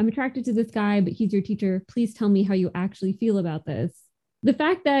 I'm attracted to this guy, but he's your teacher. Please tell me how you actually feel about this. The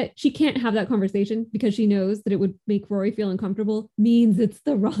fact that she can't have that conversation because she knows that it would make Rory feel uncomfortable means it's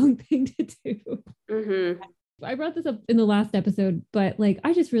the wrong thing to do. Mm-hmm. I brought this up in the last episode, but like,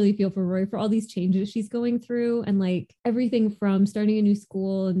 I just really feel for Rory for all these changes she's going through and like everything from starting a new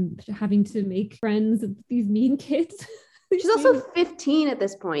school and having to make friends with these mean kids. She's also 15 at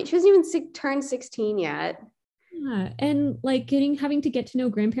this point. She hasn't even turned 16 yet. Yeah. And like having to get to know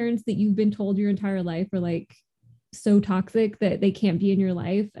grandparents that you've been told your entire life are like so toxic that they can't be in your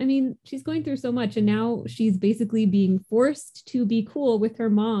life. I mean, she's going through so much and now she's basically being forced to be cool with her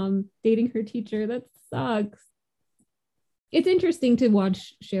mom dating her teacher. That sucks. It's interesting to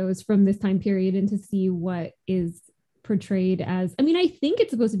watch shows from this time period and to see what is portrayed as, I mean, I think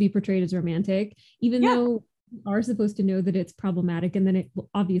it's supposed to be portrayed as romantic, even though we are supposed to know that it's problematic and then it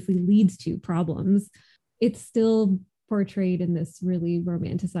obviously leads to problems. It's still portrayed in this really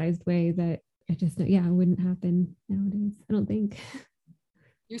romanticized way that I just know, it wouldn't happen nowadays. I don't think.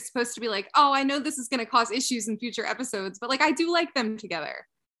 You're supposed to be like, oh, I know this is going to cause issues in future episodes, but like, I do like them together.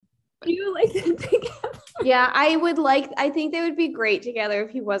 Do you like them together? Yeah, I think they would be great together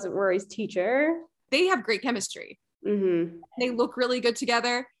if he wasn't Rory's teacher. They have great chemistry. Mm-hmm. They look really good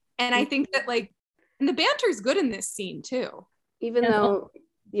together. And I think that like, and the banter is good in this scene too. Even though,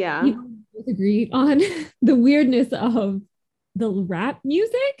 yeah. You both agree on the weirdness of the rap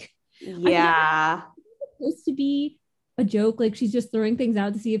music. Yeah. It's supposed to be a joke, like she's just throwing things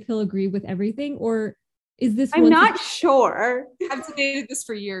out to see if he'll agree with everything, or is this? I'm not sure. I've debated this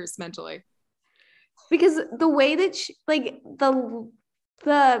for years mentally. Because the way that the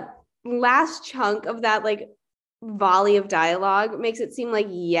last chunk of that like volley of dialogue makes it seem like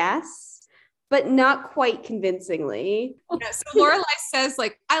yes, but not quite convincingly. Yeah, so Lorelai says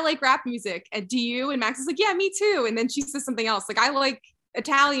like, I like rap music, and do you? And Max is like, yeah, me too. And then she says something else like, I like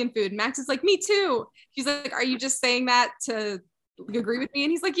Italian food. And Max is like, me too. She's like, are you just saying that to agree with me?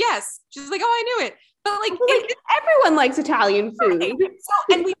 And he's like, yes. She's like, oh, I knew it. But like everyone likes Italian food.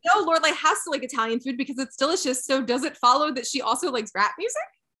 So, and we know Lorelai has to like Italian food because it's delicious. So does it follow that she also likes rap music?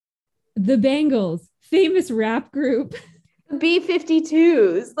 The Bangles, famous rap group.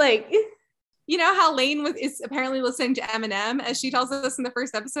 B-52s, like, you know how Lane is apparently listening to Eminem, as she tells us in the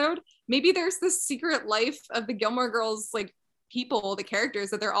first episode. Maybe there's this secret life of the Gilmore Girls, like people, the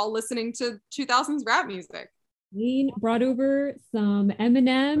characters, that they're all listening to 2000s rap music. Lane brought over some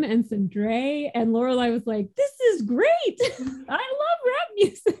Eminem and some Dre, and Lorelai was like, this is great. I love rap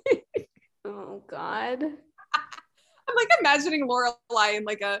music. Oh God. I'm like imagining Lorelai in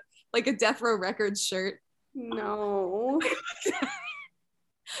like a Death Row Records shirt. No.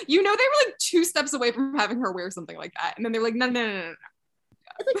 You know, they were like 2 steps away from having her wear something like that. And then they're like, no.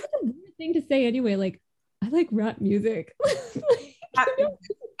 It's like such a weird thing to say anyway. Like, I like rap music. Not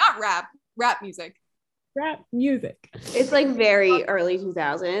rap music. Rap music. It's like very early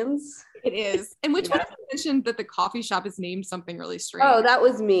 2000s. It is. And which one mentioned that the coffee shop is named something really strange? Oh, that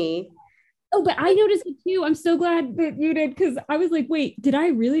was me. Oh, but I noticed it too. I'm so glad that you did, because I was like, wait, did I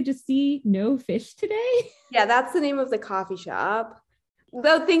really just see no fish today? Yeah, that's the name of the coffee shop.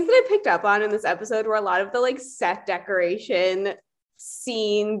 The things that I picked up on in this episode were a lot of the like set decoration,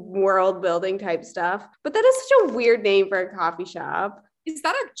 scene, world building type stuff. But that is such a weird name for a coffee shop. Is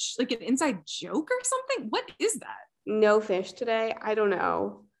that like an inside joke or something? What is that? No fish today? I don't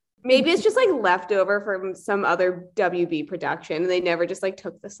know. Maybe it's just like leftover from some other WB production and they never just like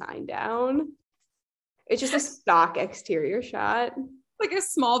took the sign down. It's just a stock exterior shot. Like a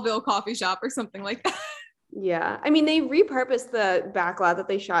Smallville coffee shop or something like that. Yeah. I mean, they repurposed the backlot that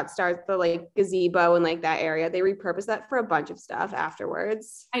they shot stars, the like gazebo and like that area. They repurposed that for a bunch of stuff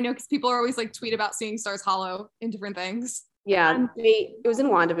afterwards. I know, because people are always like tweet about seeing Stars Hollow in different things. Yeah. It was in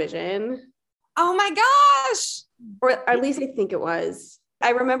WandaVision. Oh my gosh. Or at least I think it was.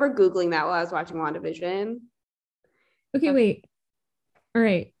 I remember Googling that while I was watching WandaVision. Okay, wait. All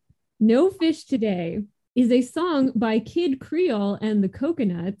right. No Fish Today is a song by Kid Creole and the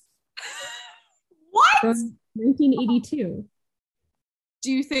Coconuts. What? From 1982.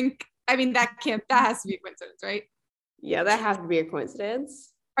 Do you think, I mean, that has to be a coincidence, right? Yeah, that has to be a coincidence.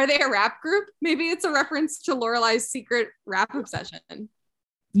 Are they a rap group? Maybe it's a reference to Lorelai's secret rap obsession.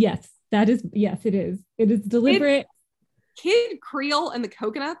 Yes, yes, it is. It is deliberate. Kid Creole and the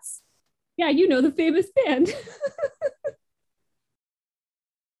Coconuts. Yeah, you know, the famous band.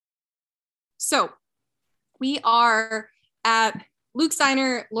 So we are at Luke's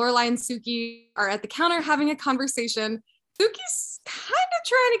diner. Lorelai and Suki are at the counter having a conversation. Suki's kind of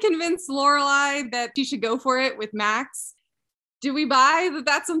trying to convince Lorelai that she should go for it with Max. Do we buy that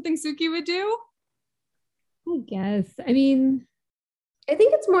that's something Suki would do? I guess. I mean, I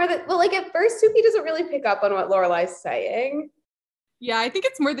think it's more that, well, like at first, Suki doesn't really pick up on what Lorelai's saying. Yeah, I think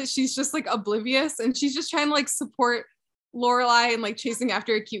it's more that she's just like oblivious and she's just trying to like support Lorelai and like chasing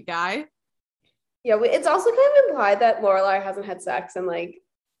after a cute guy. Yeah, it's also kind of implied that Lorelai hasn't had sex in like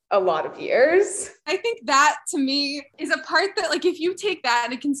a lot of years. I think that to me is a part that like if you take that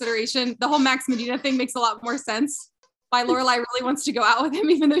into consideration, the whole Max Medina thing makes a lot more sense. Why Lorelai really wants to go out with him,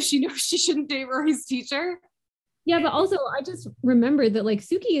 even though she knows she shouldn't date Rory's teacher. yeah, but also I just remembered that like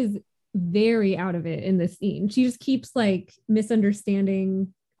Suki is very out of it in this scene. She just keeps like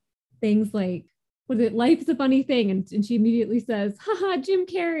misunderstanding things like, what is it? Life's a funny thing. And she immediately says, haha, Jim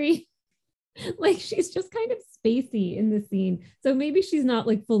Carrey. Like she's just kind of spacey in this scene. So maybe she's not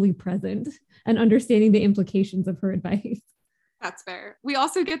like fully present and understanding the implications of her advice. That's fair. We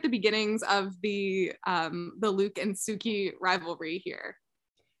also get the beginnings of the Luke and Suki rivalry here.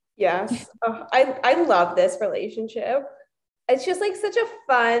 Yes. Oh, I love this relationship. It's just like such a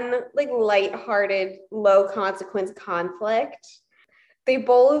fun, like lighthearted, low consequence conflict. They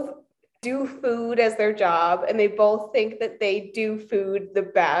both do food as their job and they both think that they do food the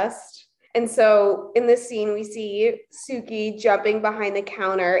best. And so in this scene, we see Suki jumping behind the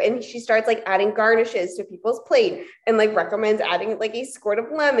counter and she starts like adding garnishes to people's plate and like recommends adding like a squirt of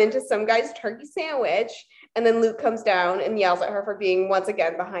lemon to some guy's turkey sandwich. And then Luke comes down and yells at her for being once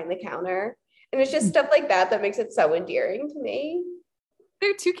again behind the counter. And it's just stuff like that makes it so endearing to me.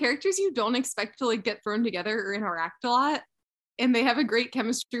 They're two characters you don't expect to like get thrown together or interact a lot. And they have a great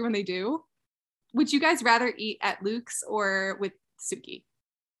chemistry when they do. Would you guys rather eat at Luke's or with Suki?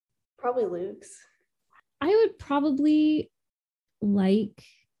 Probably Luke's. I would probably like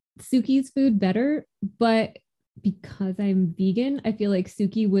Suki's food better, but because I'm vegan, I feel like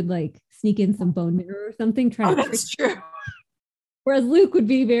Suki would like sneak in some bone marrow or something. That's true. Whereas Luke would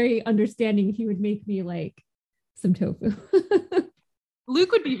be very understanding. He would make me like some tofu.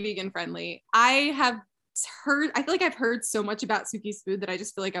 Luke would be vegan friendly. I feel like I've heard so much about Suki's food that I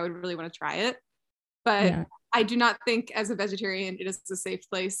just feel like I would really want to try it. But yeah. I do not think as a vegetarian, it is a safe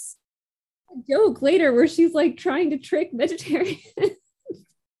place. A joke later where she's like trying to trick vegetarians.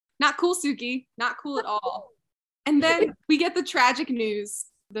 Not cool, Suki. Not cool at all. And then we get the tragic news,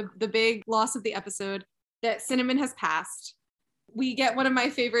 the big loss of the episode, that Cinnamon has passed. We get one of my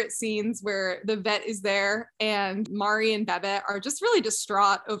favorite scenes where the vet is there and Maury and Babette are just really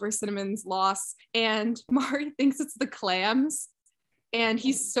distraught over Cinnamon's loss. And Maury thinks it's the clams. And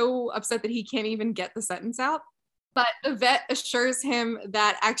he's so upset that he can't even get the sentence out. But the vet assures him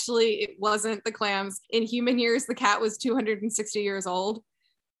that actually it wasn't the clams. In human years, the cat was 260 years old,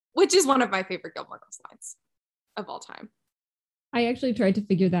 which is one of my favorite Gilmore Girls lines of all time. I actually tried to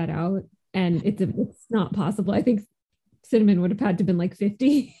figure that out and it's not possible. I think Cinnamon would have had to have been like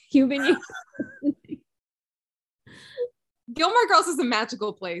 50 human years. Gilmore Girls is a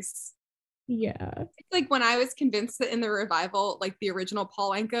magical place. Yeah. It's like when I was convinced that in the revival, like the original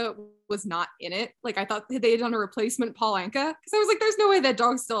Paul Anka was not in it. Like I thought they had done a replacement Paul Anka because I was like, there's no way that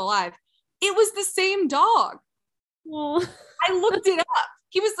dog's still alive. It was the same dog. Aww. I looked it up.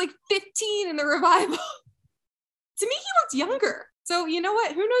 He was like 15 in the revival. To me, he looked younger. So you know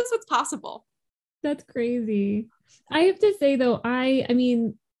what? Who knows what's possible? That's crazy. I have to say though, I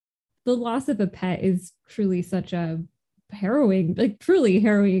mean, the loss of a pet is truly such a truly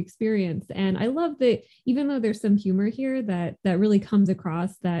harrowing experience. And I love that even though there's some humor here that really comes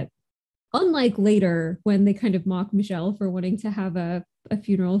across, that unlike later when they kind of mock Michelle for wanting to have a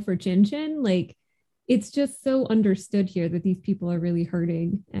funeral for Chin Chin, like it's just so understood here that these people are really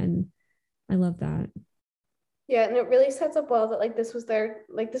hurting. And I love that. Yeah, and it really sets up well that like this was their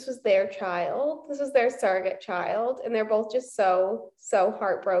child. This was their surrogate child. And they're both just so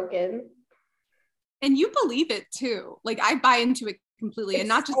heartbroken. And you believe it too. Like I buy into it completely. It's and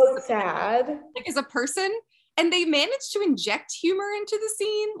not just so sad. Like as a person. And they managed to inject humor into the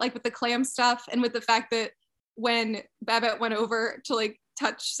scene, like with the clam stuff and with the fact that when Babette went over to like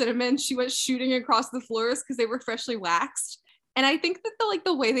touch Cinnamon, she was shooting across the floors because they were freshly waxed. And I think that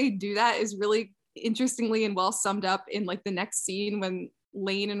the way they do that is really interestingly and well summed up in like the next scene when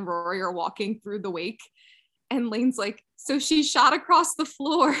Lane and Rory are walking through the wake, and Lane's like, so she shot across the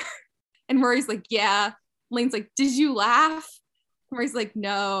floor. And Rory's like, yeah. Lane's like, did you laugh? Rory's like,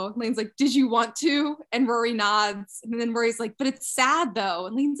 no. Lane's like, did you want to? And Rory nods. And then Rory's like, but it's sad though.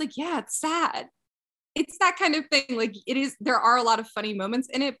 And Lane's like, yeah, it's sad. It's that kind of thing. Like it is, there are a lot of funny moments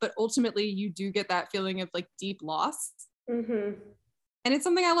in it, but ultimately you do get that feeling of like deep loss. Mm-hmm. And it's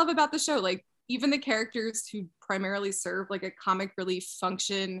something I love about the show. Like even the characters who primarily serve like a comic relief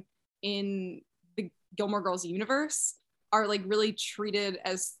function in the Gilmore Girls universe are like really treated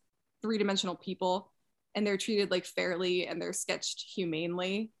as three-dimensional people, and they're treated like fairly, and they're sketched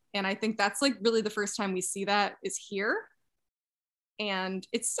humanely. And I think that's like really the first time we see that is here. And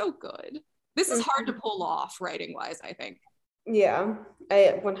it's so good. This is hard to pull off writing wise, I think. Yeah,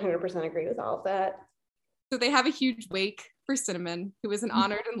 I 100% agree with all of that. So they have a huge wake for Cinnamon, who is an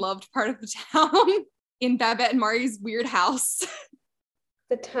honored and loved part of the town in Babette and Maury's weird house.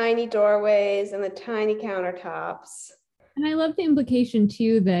 The tiny doorways and the tiny countertops. And I love the implication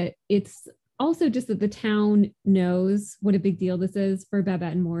too that it's also just that the town knows what a big deal this is for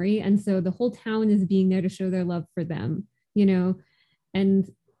Babette and Maury. And so the whole town is being there to show their love for them, you know, and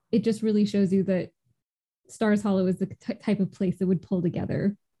it just really shows you that Stars Hollow is the type of place that would pull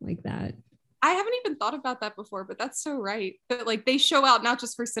together like that. I haven't even thought about that before, but that's so right. That like they show out not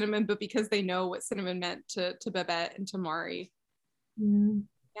just for Cinnamon, but because they know what Cinnamon meant to Babette and to Maury.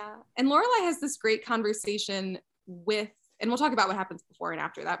 Yeah. And Lorelai has this great conversation with, and we'll talk about what happens before and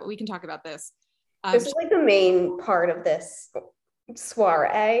after that, but we can talk about this. This is like the main part of this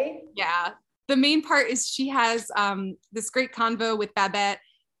soiree. Yeah. The main part is she has this great convo with Babette.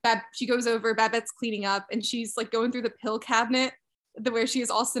 She goes over, Babette's cleaning up, and she's like going through the pill cabinet where she has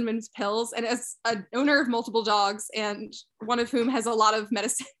all Cinnamon's pills. And as an owner of multiple dogs, and one of whom has a lot of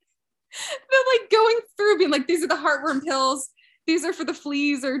medicine, they're like going through being like, these are the heartworm pills. These are for the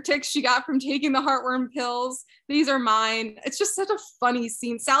fleas or ticks she got from taking the heartworm pills. These are mine. It's just such a funny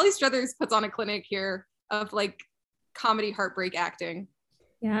scene. Sally Struthers puts on a clinic here of like comedy heartbreak acting.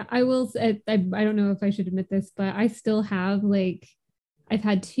 Yeah, I will say, I don't know if I should admit this, but I still have like, I've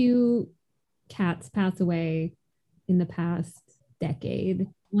had 2 cats pass away in the past decade.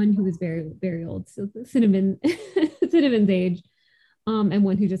 One who was very, very old, so Cinnamon's age, and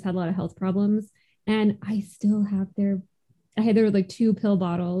one who just had a lot of health problems. And I still have there were like 2 pill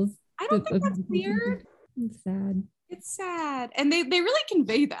bottles. I don't think that's weird. It's sad. It's sad. And they really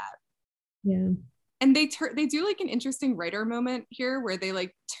convey that. Yeah. And they do like an interesting writer moment here where they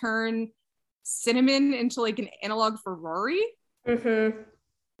like turn Cinnamon into like an analog for Rory. Mm-hmm.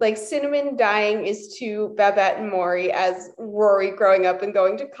 Like Cinnamon dying is to Babette and Maury as Rory growing up and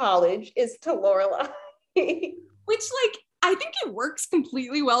going to college is to Lorelai. Which like, I think it works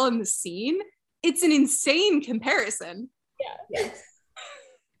completely well in the scene. It's an insane comparison. Yeah. Yes.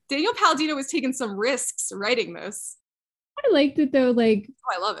 Daniel Palladino was taking some risks writing this. I liked it though, like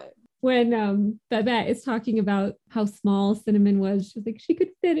I love it. When Babette is talking about how small Cinnamon was, she's like, she could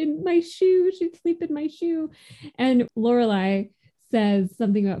fit in my shoe, she'd sleep in my shoe. And Lorelai says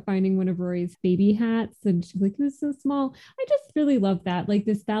something about finding one of Rory's baby hats, and she's like, it was so small. I just really love that, like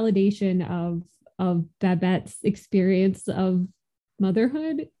this validation of Babette's experience of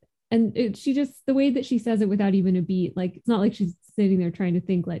motherhood. And she just, the way that she says it without even a beat, like it's not like she's sitting there trying to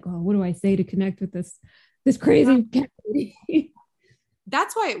think like, oh, what do I say to connect with this crazy cat lady?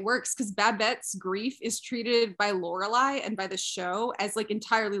 That's why it works, because Babette's grief is treated by Lorelai and by the show as like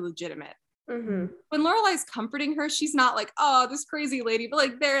entirely legitimate. Mm-hmm. When Lorelai's comforting her, she's not like, oh, this crazy lady, but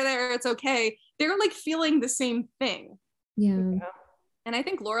like there, it's okay. They're like feeling the same thing. Yeah. And I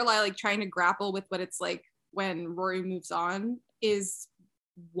think Lorelai like trying to grapple with what it's like when Rory moves on is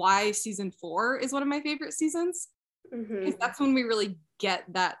why season 4 is one of my favorite seasons. Mm-hmm. Because that's when we really get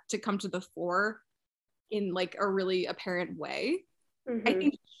that to come to the fore in like a really apparent way. Mm-hmm. I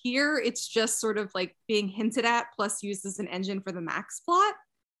think here it's just sort of like being hinted at plus used as an engine for the Max plot.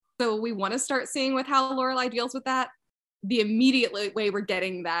 So we want to start seeing with how Lorelai deals with that. The immediate way we're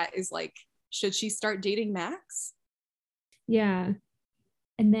getting that is like, should she start dating Max? Yeah.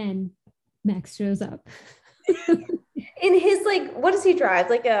 And then Max shows up. In his like, what does he drive?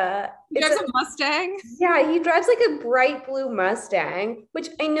 Like He drives a Mustang. Yeah, he drives like a bright blue Mustang, which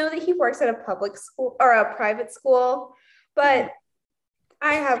I know that he works at a public school or a private school, but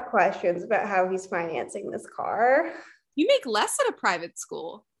I have questions about how he's financing this car. You make less at a private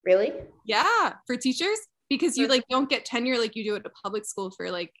school. Really? Yeah, for teachers, because you like don't get tenure like you do at a public school for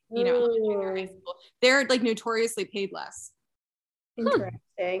like, you know, junior high school. They're like notoriously paid less.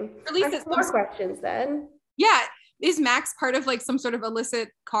 Interesting. At least I have more questions then. Yeah. Is Max part of like some sort of illicit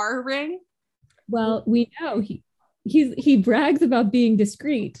car ring? Well, we know he brags about being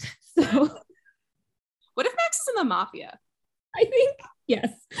discreet. So what if Max is in the mafia? I think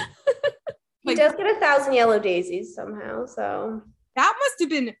yes. He does get 1,000 yellow daisies somehow, so that must have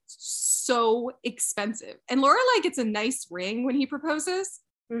been so expensive. And Lorelai gets a nice ring when he proposes.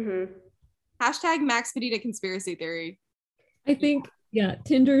 Mm-hmm. Hashtag Max Medina conspiracy theory. I think, yeah,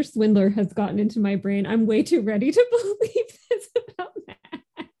 Tinder swindler has gotten into my brain. I'm way too ready to believe this about Max.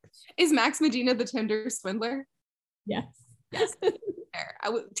 Is Max Medina the Tinder swindler? Yes. Yes.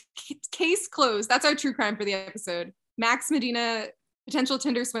 Case closed. That's our true crime for the episode. Max Medina, potential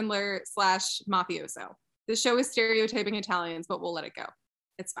Tinder swindler / mafioso. The show is stereotyping Italians, but we'll let it go.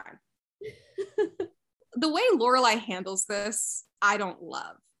 It's fine. The way Lorelai handles this, I don't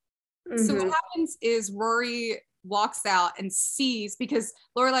love. Mm-hmm. So what happens is Rory walks out and sees, because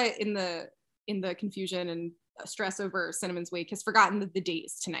Lorelai in the confusion and stress over Cinnamon's wake has forgotten the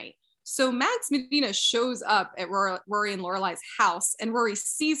dates tonight. So Max Medina shows up at Rory and Lorelai's house, and Rory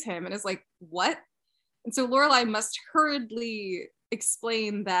sees him and is like, what? And so Lorelai must hurriedly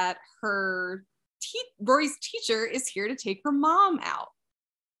explain that Rory's teacher is here to take her mom out.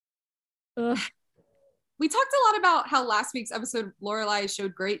 Ugh. We talked a lot about how last week's episode Lorelai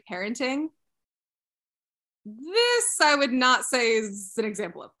showed great parenting. This, I would not say, is an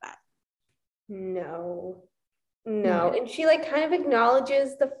example of that. No. And she like kind of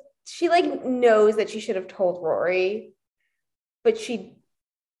acknowledges she like knows that she should have told Rory, but she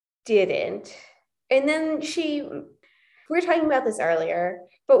didn't. And then we were talking about this earlier,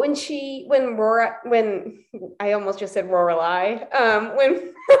 but when I almost just said Lorelai,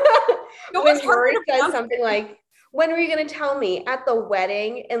 when Rory says something like, when were you going to tell me at the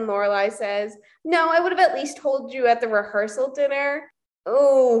wedding? And Lorelai says, no, I would have at least told you at the rehearsal dinner.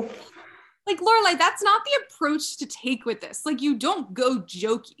 Oh, like Lorelai, that's not the approach to take with this. Like, you don't go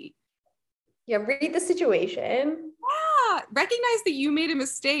jokey. Yeah, read the situation. Yeah, recognize that you made a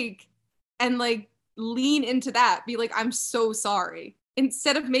mistake and like lean into that. Be like, I'm so sorry.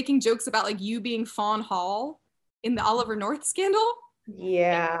 Instead of making jokes about like you being Fawn Hall in the Oliver North scandal.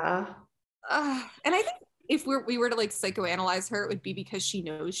 Yeah. And I think if we were to like psychoanalyze her, it would be because she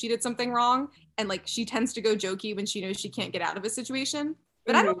knows she did something wrong. And like she tends to go jokey when she knows she can't get out of a situation.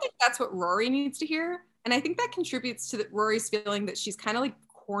 But I don't think that's what Rory needs to hear. And I think that contributes to Rory's feeling that she's kind of like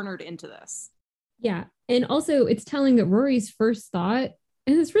cornered into this. Yeah. And also it's telling that Rory's first thought,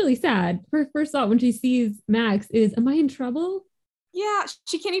 and it's really sad, her first thought when she sees Max is, am I in trouble? Yeah,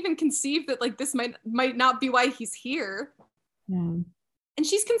 she can't even conceive that like this might not be why he's here. Yeah. And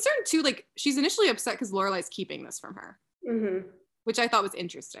she's concerned too, like she's initially upset because Lorelai's keeping this from her, which I thought was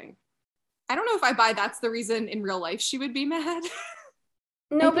interesting. I don't know if I buy that's the reason in real life she would be mad.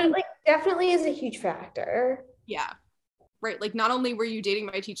 No, but like definitely is a huge factor. Yeah. Right. Like not only were you dating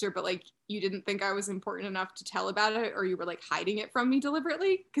my teacher, but like you didn't think I was important enough to tell about it, or you were like hiding it from me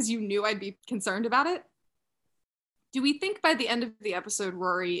deliberately because you knew I'd be concerned about it. Do we think by the end of the episode,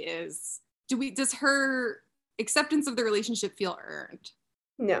 does her acceptance of the relationship feel earned?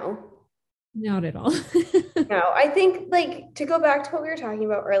 No. Not at all. No, I think like to go back to what we were talking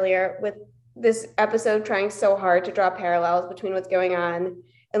about earlier with this episode trying so hard to draw parallels between what's going on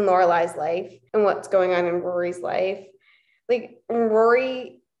in Lorelai's life and what's going on in Rory's life. Like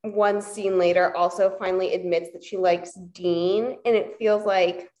Rory, one scene later, also finally admits that she likes Dean, and it feels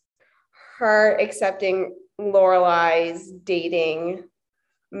like her accepting Lorelai's dating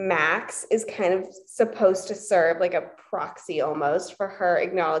Max is kind of supposed to serve like a proxy almost for her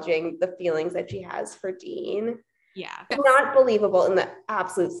acknowledging the feelings that she has for Dean. Yeah. Not believable in the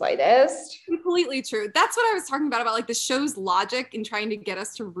absolute slightest. Completely true. That's what I was talking about like the show's logic in trying to get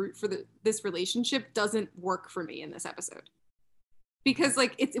us to root for this relationship doesn't work for me in this episode. Because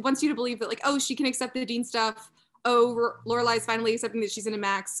like it wants you to believe that like, oh, she can accept the Dean stuff. Oh, Lorelai's finally accepting that she's into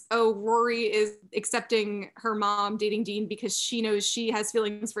Max. Oh, Rory is accepting her mom dating Dean because she knows she has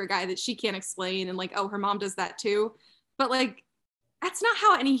feelings for a guy that she can't explain. And like, oh, her mom does that too. But like, that's not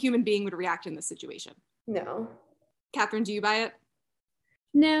how any human being would react in this situation. No. Catherine, do you buy it?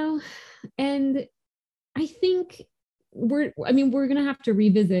 No. And I think we're going to have to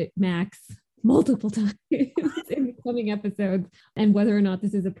revisit Max multiple times in the coming episodes and whether or not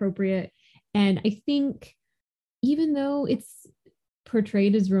this is appropriate. And I think even though it's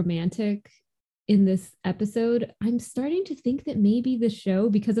portrayed as romantic in this episode, I'm starting to think that maybe the show,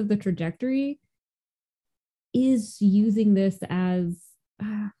 because of the trajectory, is using this as,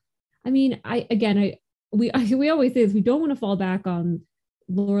 we always say this, we don't want to fall back on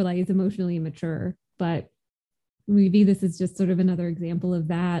Lorelai is emotionally immature, but maybe this is just sort of another example of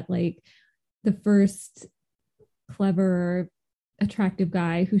that. Like the first clever, attractive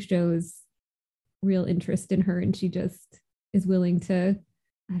guy who shows real interest in her, and she just is willing to,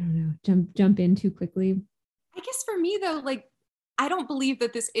 I don't know, jump in too quickly. I guess for me though, like, I don't believe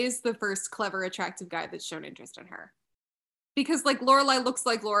that this is the first clever, attractive guy that's shown interest in her. Because like Lorelai looks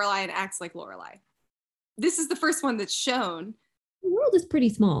like Lorelai and acts like Lorelai. This is the first one that's shown. The world is pretty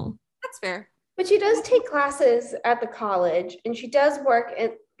small. That's fair. But she does take classes at the college, and she does work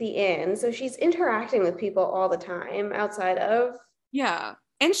at the inn. So she's interacting with people all the time outside of. Yeah.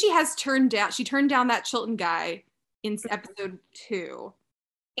 And she turned down that Chilton guy in episode 2.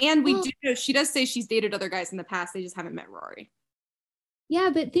 And we do know she does say she's dated other guys in the past. They just haven't met Rory. Yeah,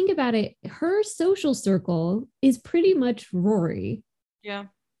 but think about it. Her social circle is pretty much Rory. Yeah.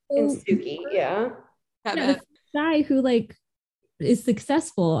 And Suki, yeah. The guy who like is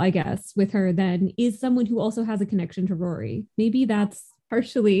successful, I guess, with her then is someone who also has a connection to Rory. Maybe that's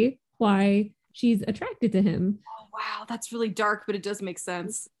partially why she's attracted to him. Oh, wow, that's really dark, but it does make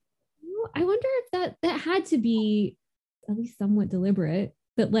sense. I wonder if that had to be at least somewhat deliberate.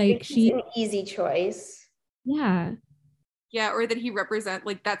 That like she's an easy choice. Yeah. Yeah, or that he represent,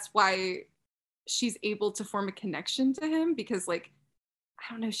 like, that's why she's able to form a connection to him, because like,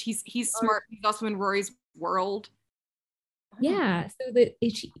 I don't know, he's smart. He's also in Rory's world. Yeah, so that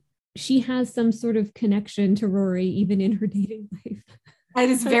she has some sort of connection to Rory even in her dating life. That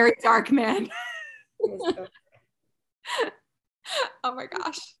is very dark, man. Oh my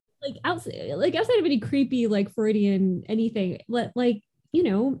gosh. Like outside of any creepy like Freudian anything, like, you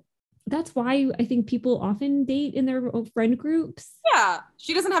know, that's why I think people often date in their friend groups. Yeah,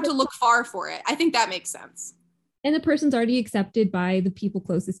 she doesn't have to look far for it. I think that makes sense. And the person's already accepted by the people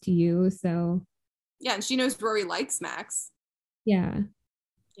closest to you, so. Yeah, and she knows Rory likes Max. Yeah.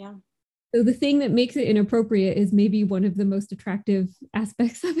 Yeah. So the thing that makes it inappropriate is maybe one of the most attractive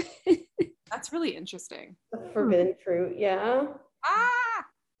aspects of it. That's really interesting. The forbidden fruit, yeah. Ah!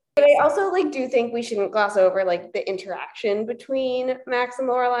 But I also like do think we shouldn't gloss over like the interaction between Max and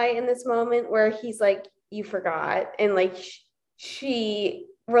Lorelai in this moment where he's like, you forgot. And like she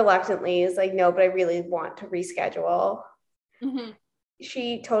reluctantly is like, no, but I really want to reschedule. Mm-hmm.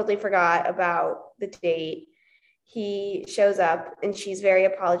 She totally forgot about the date. He shows up and she's very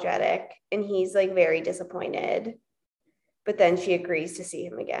apologetic and he's like very disappointed. But then she agrees to see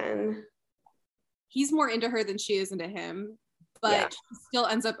him again. He's more into her than she is into him. But she still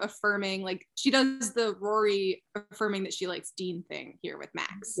ends up affirming, like, she does the Rory affirming that she likes Dean thing here with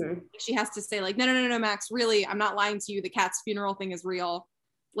Max. Mm-hmm. She has to say, like, no, Max, really, I'm not lying to you. The cat's funeral thing is real.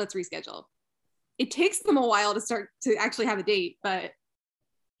 Let's reschedule. It takes them a while to start to actually have a date, but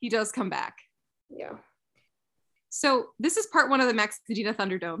he does come back. Yeah. So this is part 1 of the Max Medina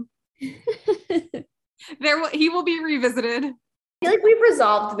Thunderdome. He will be revisited. I feel like we've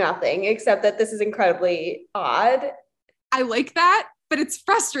resolved nothing except that this is incredibly odd. I like that, but it's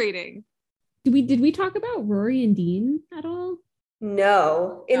frustrating. Did we talk about Rory and Dean at all?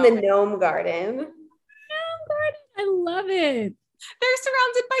 No, in the gnome garden. Gnome garden, I love it. They're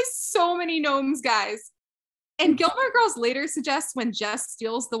surrounded by so many gnomes, guys. And Gilmore Girls later suggests when Jess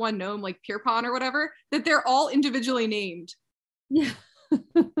steals the one gnome, like Pierpont or whatever, that they're all individually named. Yeah.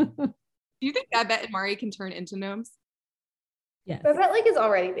 Do you think Babette and Maury can turn into gnomes? Yes. Babette like is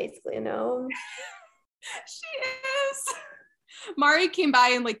already basically a gnome. She is. Maury came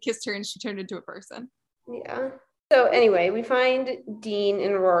by and like kissed her and she turned into a person. Yeah. So anyway, we find Dean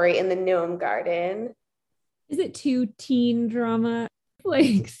and Rory in the gnome garden. Is it too teen drama?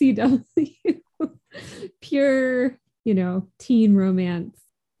 Like CW? Pure, teen romance.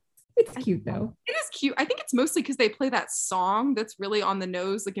 It's cute though. It is cute. I think it's mostly because they play that song that's really on the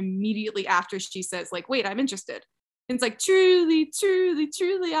nose, like immediately after she says, like, wait, I'm interested. And it's like, truly, truly,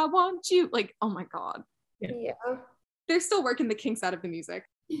 truly, I want you. Like, oh my God. Yeah. They're still working the kinks out of the music.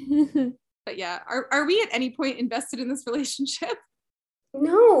 But yeah, are we at any point invested in this relationship?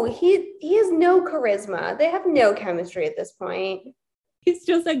 No, he has no charisma. They have no chemistry at this point. He's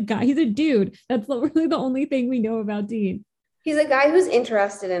just a guy. He's a dude. That's really the only thing we know about Dean. He's a guy who's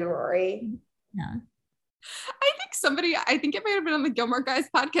interested in Rory. Yeah. I think it might have been on the Gilmore Guys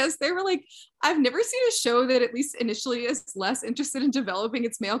podcast. They were like, I've never seen a show that at least initially is less interested in developing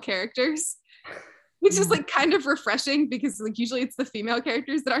its male characters, which is like kind of refreshing because like usually it's the female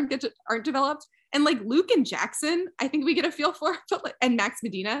characters that aren't developed. And like Luke and Jackson, I think we get a feel for, and Max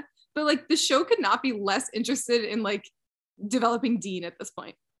Medina, but like the show could not be less interested in like developing Dean at this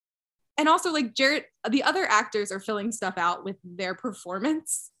point. And also like Jared, the other actors are filling stuff out with their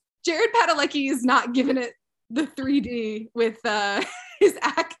performance. Jared Padalecki is not giving it the 3D with his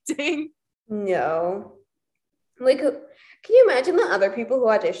acting. No. Like, Can you imagine the other people who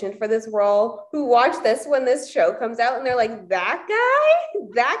auditioned for this role who watch this when this show comes out and they're like, that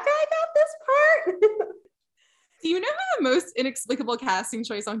guy got this part? Do you know who the most inexplicable casting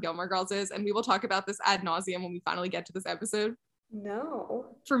choice on Gilmore Girls is? And we will talk about this ad nauseum when we finally get to this episode.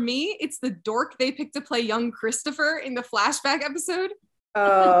 No. For me, it's the dork they picked to play young Christopher in the flashback episode.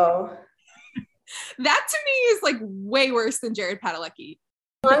 Oh. That to me is like way worse than Jared Padalecki.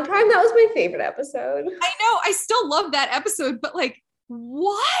 Long time, that was my favorite episode. I know, I still love that episode, but like,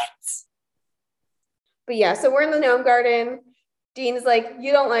 what? But yeah, so we're in the gnome garden. Dean's like,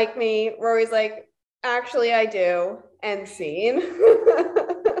 you don't like me. Rory's like, actually, I do. End scene.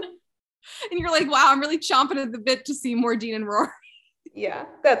 And you're like, wow, I'm really chomping at the bit to see more Dean and Rory. Yeah,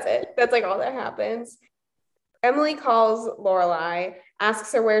 that's it. That's like all that happens. Emily calls Lorelai,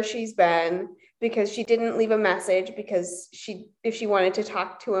 asks her where she's been because she didn't leave a message because if she wanted to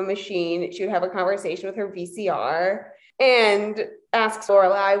talk to a machine, she would have a conversation with her VCR, and asks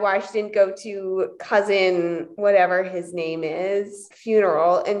Lorelai why she didn't go to cousin, whatever his name is,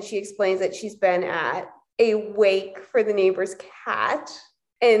 funeral. And she explains that she's been at a wake for the neighbor's cat.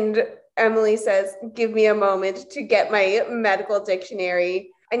 And Emily says, give me a moment to get my medical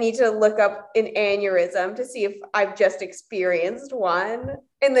dictionary. I need to look up an aneurysm to see if I've just experienced one.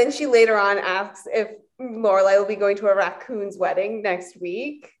 And then she later on asks if Lorelai will be going to a raccoon's wedding next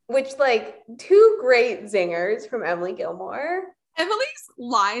week, which like two great zingers from Emily Gilmore. Emily's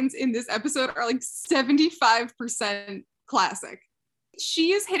lines in this episode are like 75% classic.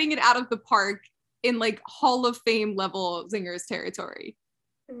 She is hitting it out of the park in like Hall of Fame level zingers territory.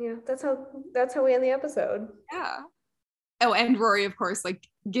 Yeah, that's how we end the episode. Yeah. Oh, and Rory, of course, like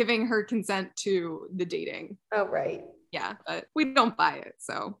giving her consent to the dating. Oh, right. Yeah, but we don't buy it.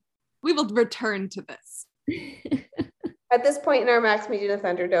 So we will return to this. At this point in our Max Medina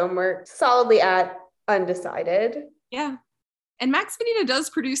Thunderdome, we're solidly at undecided. Yeah. And Max Medina does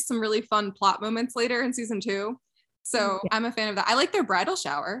produce some really fun plot moments later in season 2. So yeah. I'm a fan of that. I like their bridal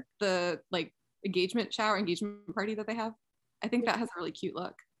shower, the like engagement party that they have. I think that has a really cute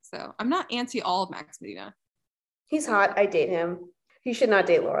look. So I'm not anti all of Max Medina. He's hot. I date him. He should not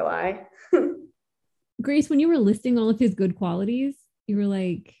date Lorelai. Grace, when you were listing all of his good qualities, you were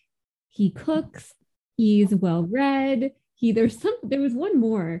like, he cooks, he's well-read, there was one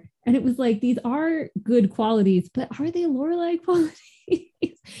more, and it was like, these are good qualities, but are they Lorelai qualities?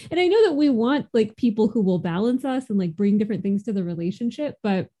 And I know that we want like people who will balance us and like bring different things to the relationship,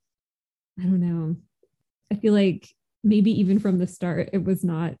 but I don't know. I feel like maybe even from the start, it was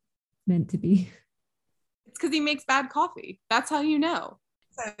not meant to be. It's because he makes bad coffee. That's how you know.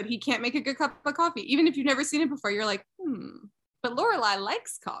 So he can't make a good cup of coffee. Even if you've never seen it before, you're like, but Lorelai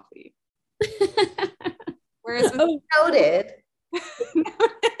likes coffee. Whereas with noted.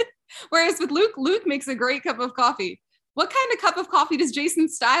 Whereas with Luke makes a great cup of coffee. What kind of cup of coffee does Jason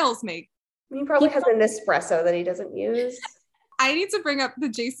Stiles make? He probably has an espresso that he doesn't use. I need to bring up the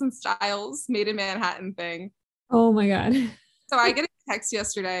Jason Stiles Made in Manhattan thing. Oh my God. So I get a text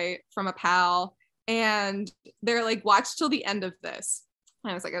yesterday from a pal, and they're like, watch till the end of this. And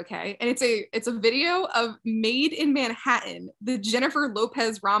I was like, okay. And it's a video of Made in Manhattan, the Jennifer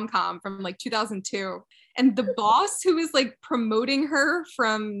Lopez rom-com from like 2002. And the boss who is like promoting her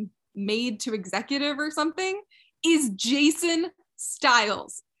from maid to executive or something is Jason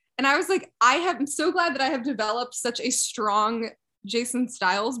Stiles. And I was like, I'm so glad that I have developed such a strong Jason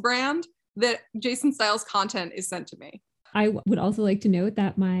Stiles brand that Jason Stiles content is sent to me. I would also like to note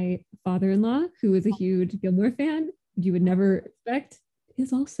that my father-in-law, who is a huge Gilmore fan, you would never expect,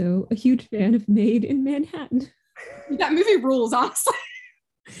 is also a huge fan of Made in Manhattan. That movie rules, honestly.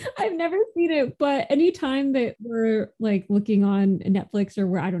 I've never seen it, but anytime that we're like looking on Netflix or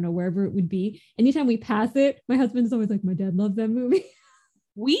where, I don't know, wherever it would be, anytime we pass it, my husband's always like, my dad loves that movie.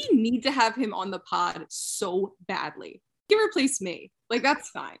 We need to have him on the pod so badly. He can replace me. Like, that's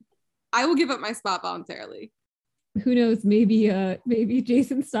fine. I will give up my spot voluntarily. Who knows? Maybe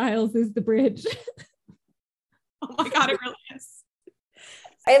Jason Stiles is the bridge. Oh my God, it really is.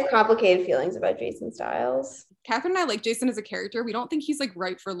 I have complicated feelings about Jason Stiles. Catherine and I like Jason as a character. We don't think he's like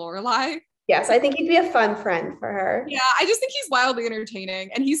right for Lorelai. Yes, I think he'd be a fun friend for her. Yeah, I just think he's wildly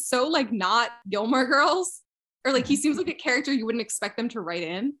entertaining, and he's so like not Gilmore Girls, or like he seems like a character you wouldn't expect them to write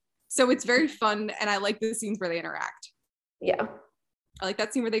in. So it's very fun, and I like the scenes where they interact. Yeah, I like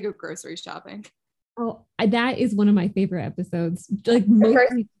that scene where they go grocery shopping. Oh, that is one of my favorite episodes. Like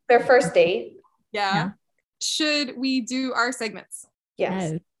their first date. Yeah. Should we do our segments?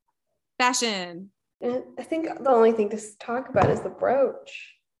 Yes. Fashion. I think the only thing to talk about is the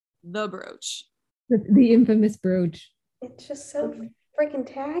brooch. The brooch. The infamous brooch. It's just so freaking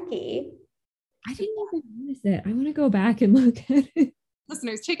tacky. I didn't even notice it. I want to go back and look at it.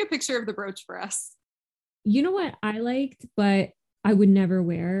 Listeners, take a picture of the brooch for us. You know what I liked, but I would never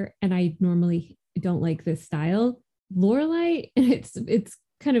wear, and I normally don't like this style. Lorelai, and it's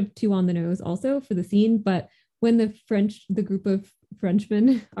kind of too on the nose also for the scene, but when the group of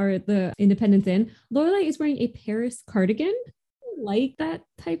Frenchmen are at the Independence Inn, Lorelai is wearing a Paris cardigan. I like that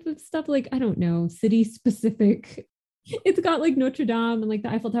type of stuff. Like, I don't know, city specific. It's got like Notre Dame and like the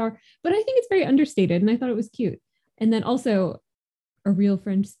Eiffel Tower, but I think it's very understated and I thought it was cute. And then also a real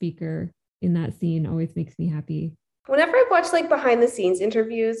French speaker in that scene always makes me happy. Whenever I watch like behind the scenes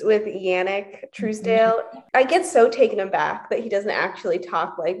interviews with Yannick Truesdale, I get so taken aback that he doesn't actually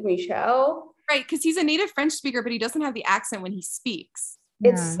talk like Michel. Right, because he's a native French speaker, but he doesn't have the accent when he speaks.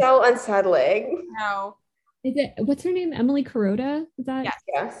 Yeah. It's so unsettling. No. Is it, what's her name? Emily Kuroda? Is that?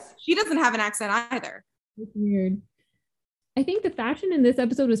 Yes. She doesn't have an accent either. It's weird. I think the fashion in this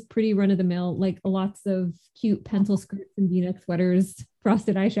episode was pretty run of the mill, like lots of cute pencil skirts and V-neck sweaters,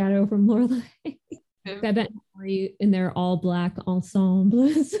 frosted eyeshadow from Lorelai. Babette and Maury in their all black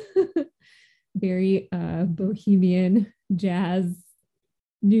ensembles. Very bohemian jazz,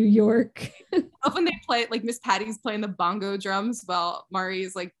 New York. Often they play like Miss Patty's playing the bongo drums while Maury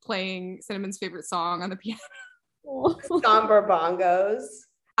is like playing Cinnamon's favorite song on the piano. Somber bongos.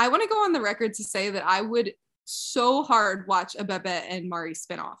 I want to go on the record to say that I would so hard watch a Babette and Maury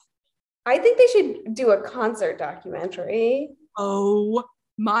spinoff. I think they should do a concert documentary. Oh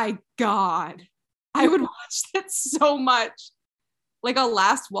my God. I would watch that so much. Like a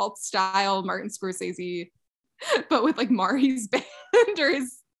Last Waltz style Martin Scorsese, but with like Maury's band or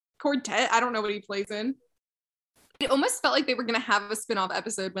his quartet. I don't know what he plays in. It almost felt like they were going to have a spinoff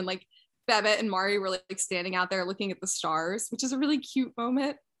episode when like Babette and Maury were like standing out there looking at the stars, which is a really cute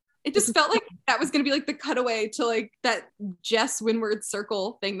moment. It just felt like that was going to be like the cutaway to like that Jess Windward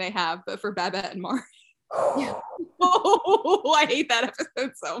Circle thing they have, but for Babette and Maury. Oh, I hate that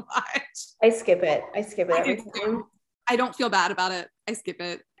episode so much. I skip it every time. I don't feel bad about it. I skip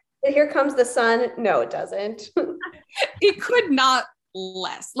it. Here Comes the Sun. No, it doesn't. It could not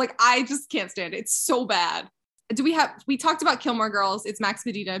less. Like, I just can't stand it. It's so bad. We talked about Gilmore Girls. It's Max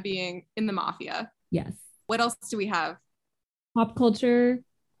Medina being in the mafia. Yes. What else do we have? Pop culture.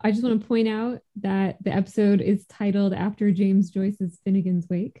 I just want to point out that the episode is titled after James Joyce's Finnegan's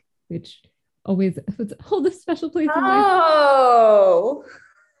Wake, which always hold a special place in my heart.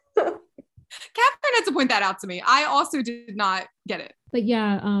 Catherine had to point that out to me. I also did not get it. But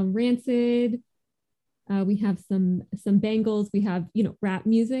yeah, Rancid. We have some Bangles. We have, rap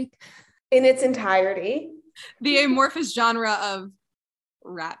music. In its entirety. The amorphous genre of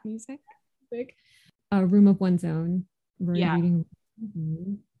rap music. Room of One's Own. Yeah.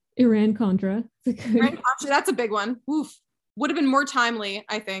 Iran-Contra. That's a big one. Oof. Would have been more timely,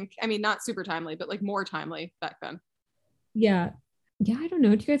 I think. I mean, not super timely, but like more timely back then. Yeah. Yeah, I don't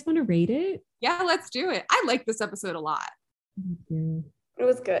know. Do you guys want to rate it? Yeah, let's do it. I like this episode a lot. It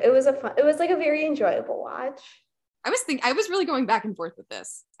was good. It was like a very enjoyable watch. I was really going back and forth with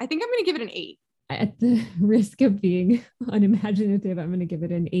this. I think I'm going to give it an 8. At the risk of being unimaginative, I'm going to give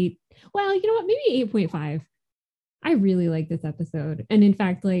it an 8. Well, you know what? Maybe 8.5. I really like this episode. And in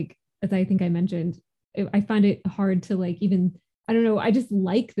fact, like, as I think I mentioned, I find it hard to like even, I don't know, I just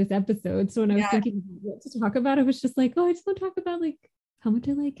like this episode. So when I was thinking what to talk about, I was just like, oh, I just want to talk about like how much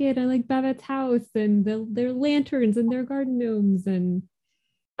I like it. I like Babette's house and their lanterns and their garden gnomes. And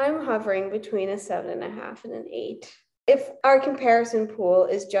I'm hovering between a 7.5 and an 8. If our comparison pool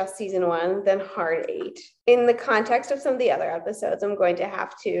is just season 1, then hard 8. In the context of some of the other episodes, I'm going to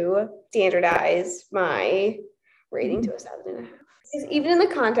have to standardize my rating to a 7.5. Even in the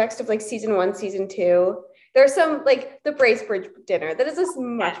context of like season 1, season 2, there's some like the Bracebridge dinner that is a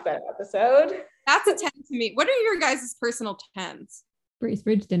much better episode. That's a 10 to me. What are your guys' personal 10s?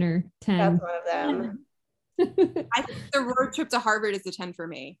 Bracebridge dinner, 10. That's one of them. I think the road trip to Harvard is a 10 for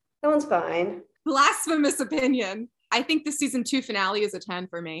me. That one's fine. Blasphemous opinion. I think the season 2 finale is a 10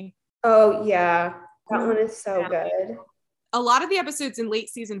 for me. Oh yeah, that one is so good. A lot of the episodes in late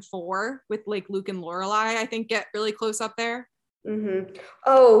season 4 with like Luke and Lorelai, I think get really close up there. Mm-hmm.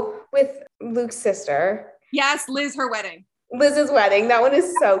 Oh, with Luke's sister. Yes, Liz, her wedding. Liz's wedding. That one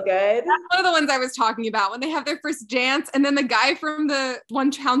is so good. That's one of the ones I was talking about when they have their first dance. And then the guy from the One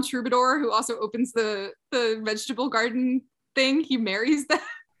Town Troubadour who also opens the vegetable garden thing, he marries them.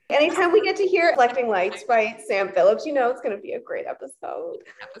 Anytime we get to hear Reflecting Lights by Sam Phillips, you know it's going to be a great episode.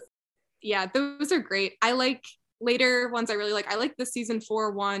 Yeah, those are great. I like later ones I really like. I like the season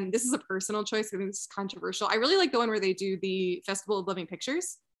 4 one. This is a personal choice. I think this is controversial. I really like the one where they do the Festival of Living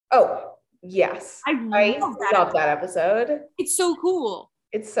Pictures. Oh, yes. I love that episode. It's so cool.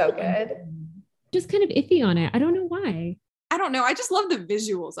 It's so good. just kind of iffy on it. I don't know why. I don't know. I just love the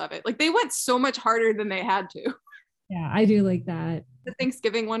visuals of it. Like they went so much harder than they had to. Yeah, I do like that. The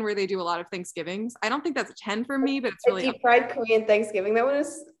Thanksgiving one where they do a lot of Thanksgivings. I don't think that's a 10 for me, but it's really deep fried Korean Thanksgiving. That one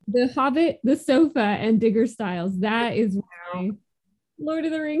is The Hobbit, the sofa, and Digger Styles. That is my Lord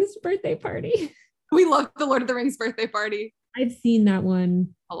of the Rings birthday party. We love the Lord of the Rings birthday party. I've seen that one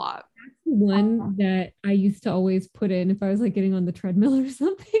a lot. That's the one that I used to always put in if I was like getting on the treadmill or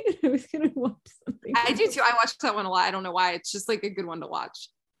something and I was gonna watch something. I do too. I watch that one a lot. I don't know why. It's just like a good one to watch.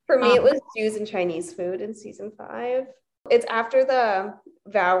 For me, it was Jews and Chinese food in season 5. It's after the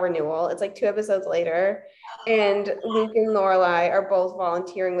vow renewal. It's like 2 episodes later. And Luke and Lorelai are both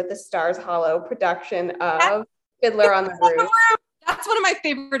volunteering with the Stars Hollow production of Fiddler on the Roof. That's one of my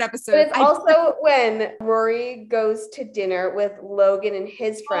favorite episodes. But it's also when Rory goes to dinner with Logan and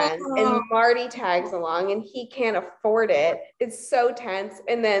his friends, and Marty tags along and he can't afford it. It's so tense.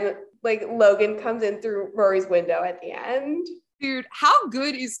 And then like Logan comes in through Rory's window at the end. Dude, how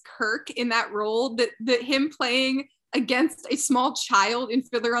good is Kirk in that role that him playing against a small child in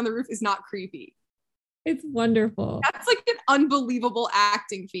Fiddler on the Roof is not creepy. It's wonderful. That's like an unbelievable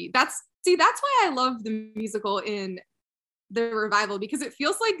acting feat. That's why I love the musical in the revival, because it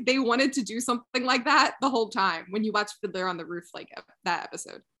feels like they wanted to do something like that the whole time when you watch Fiddler on the Roof, like that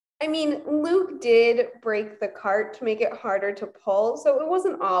episode. I mean, Luke did break the cart to make it harder to pull, so it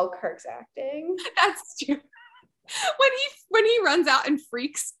wasn't all Kirk's acting. That's true. When he runs out and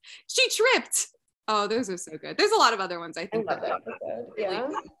freaks, she tripped. Oh, those are so good. There's a lot of other ones I think. I love that episode. Yeah.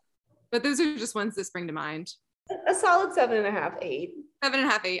 But those are just ones that spring to mind. A solid 7.5, 8.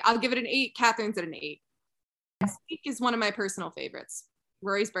 7.5, 8. I'll give it an 8. Catherine's at an 8. Squeak is one of my personal favorites.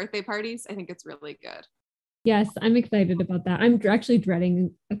 Rory's birthday parties. I think it's really good. Yes, I'm excited about that. I'm actually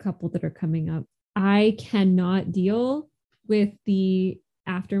dreading a couple that are coming up. I cannot deal with the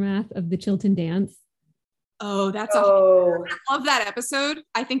aftermath of the Chilton dance. Oh, I love that episode.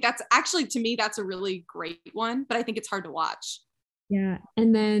 I think that's actually, to me, that's a really great one, but I think it's hard to watch. Yeah.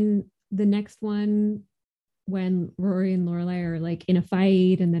 And then the next one, when Rory and Lorelai are like in a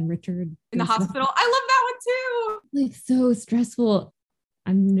fight and then Richard in the hospital. I love that one too. Like so stressful.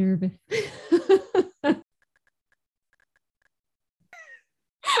 I'm nervous.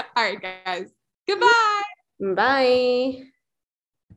 All right, guys. Goodbye. Bye.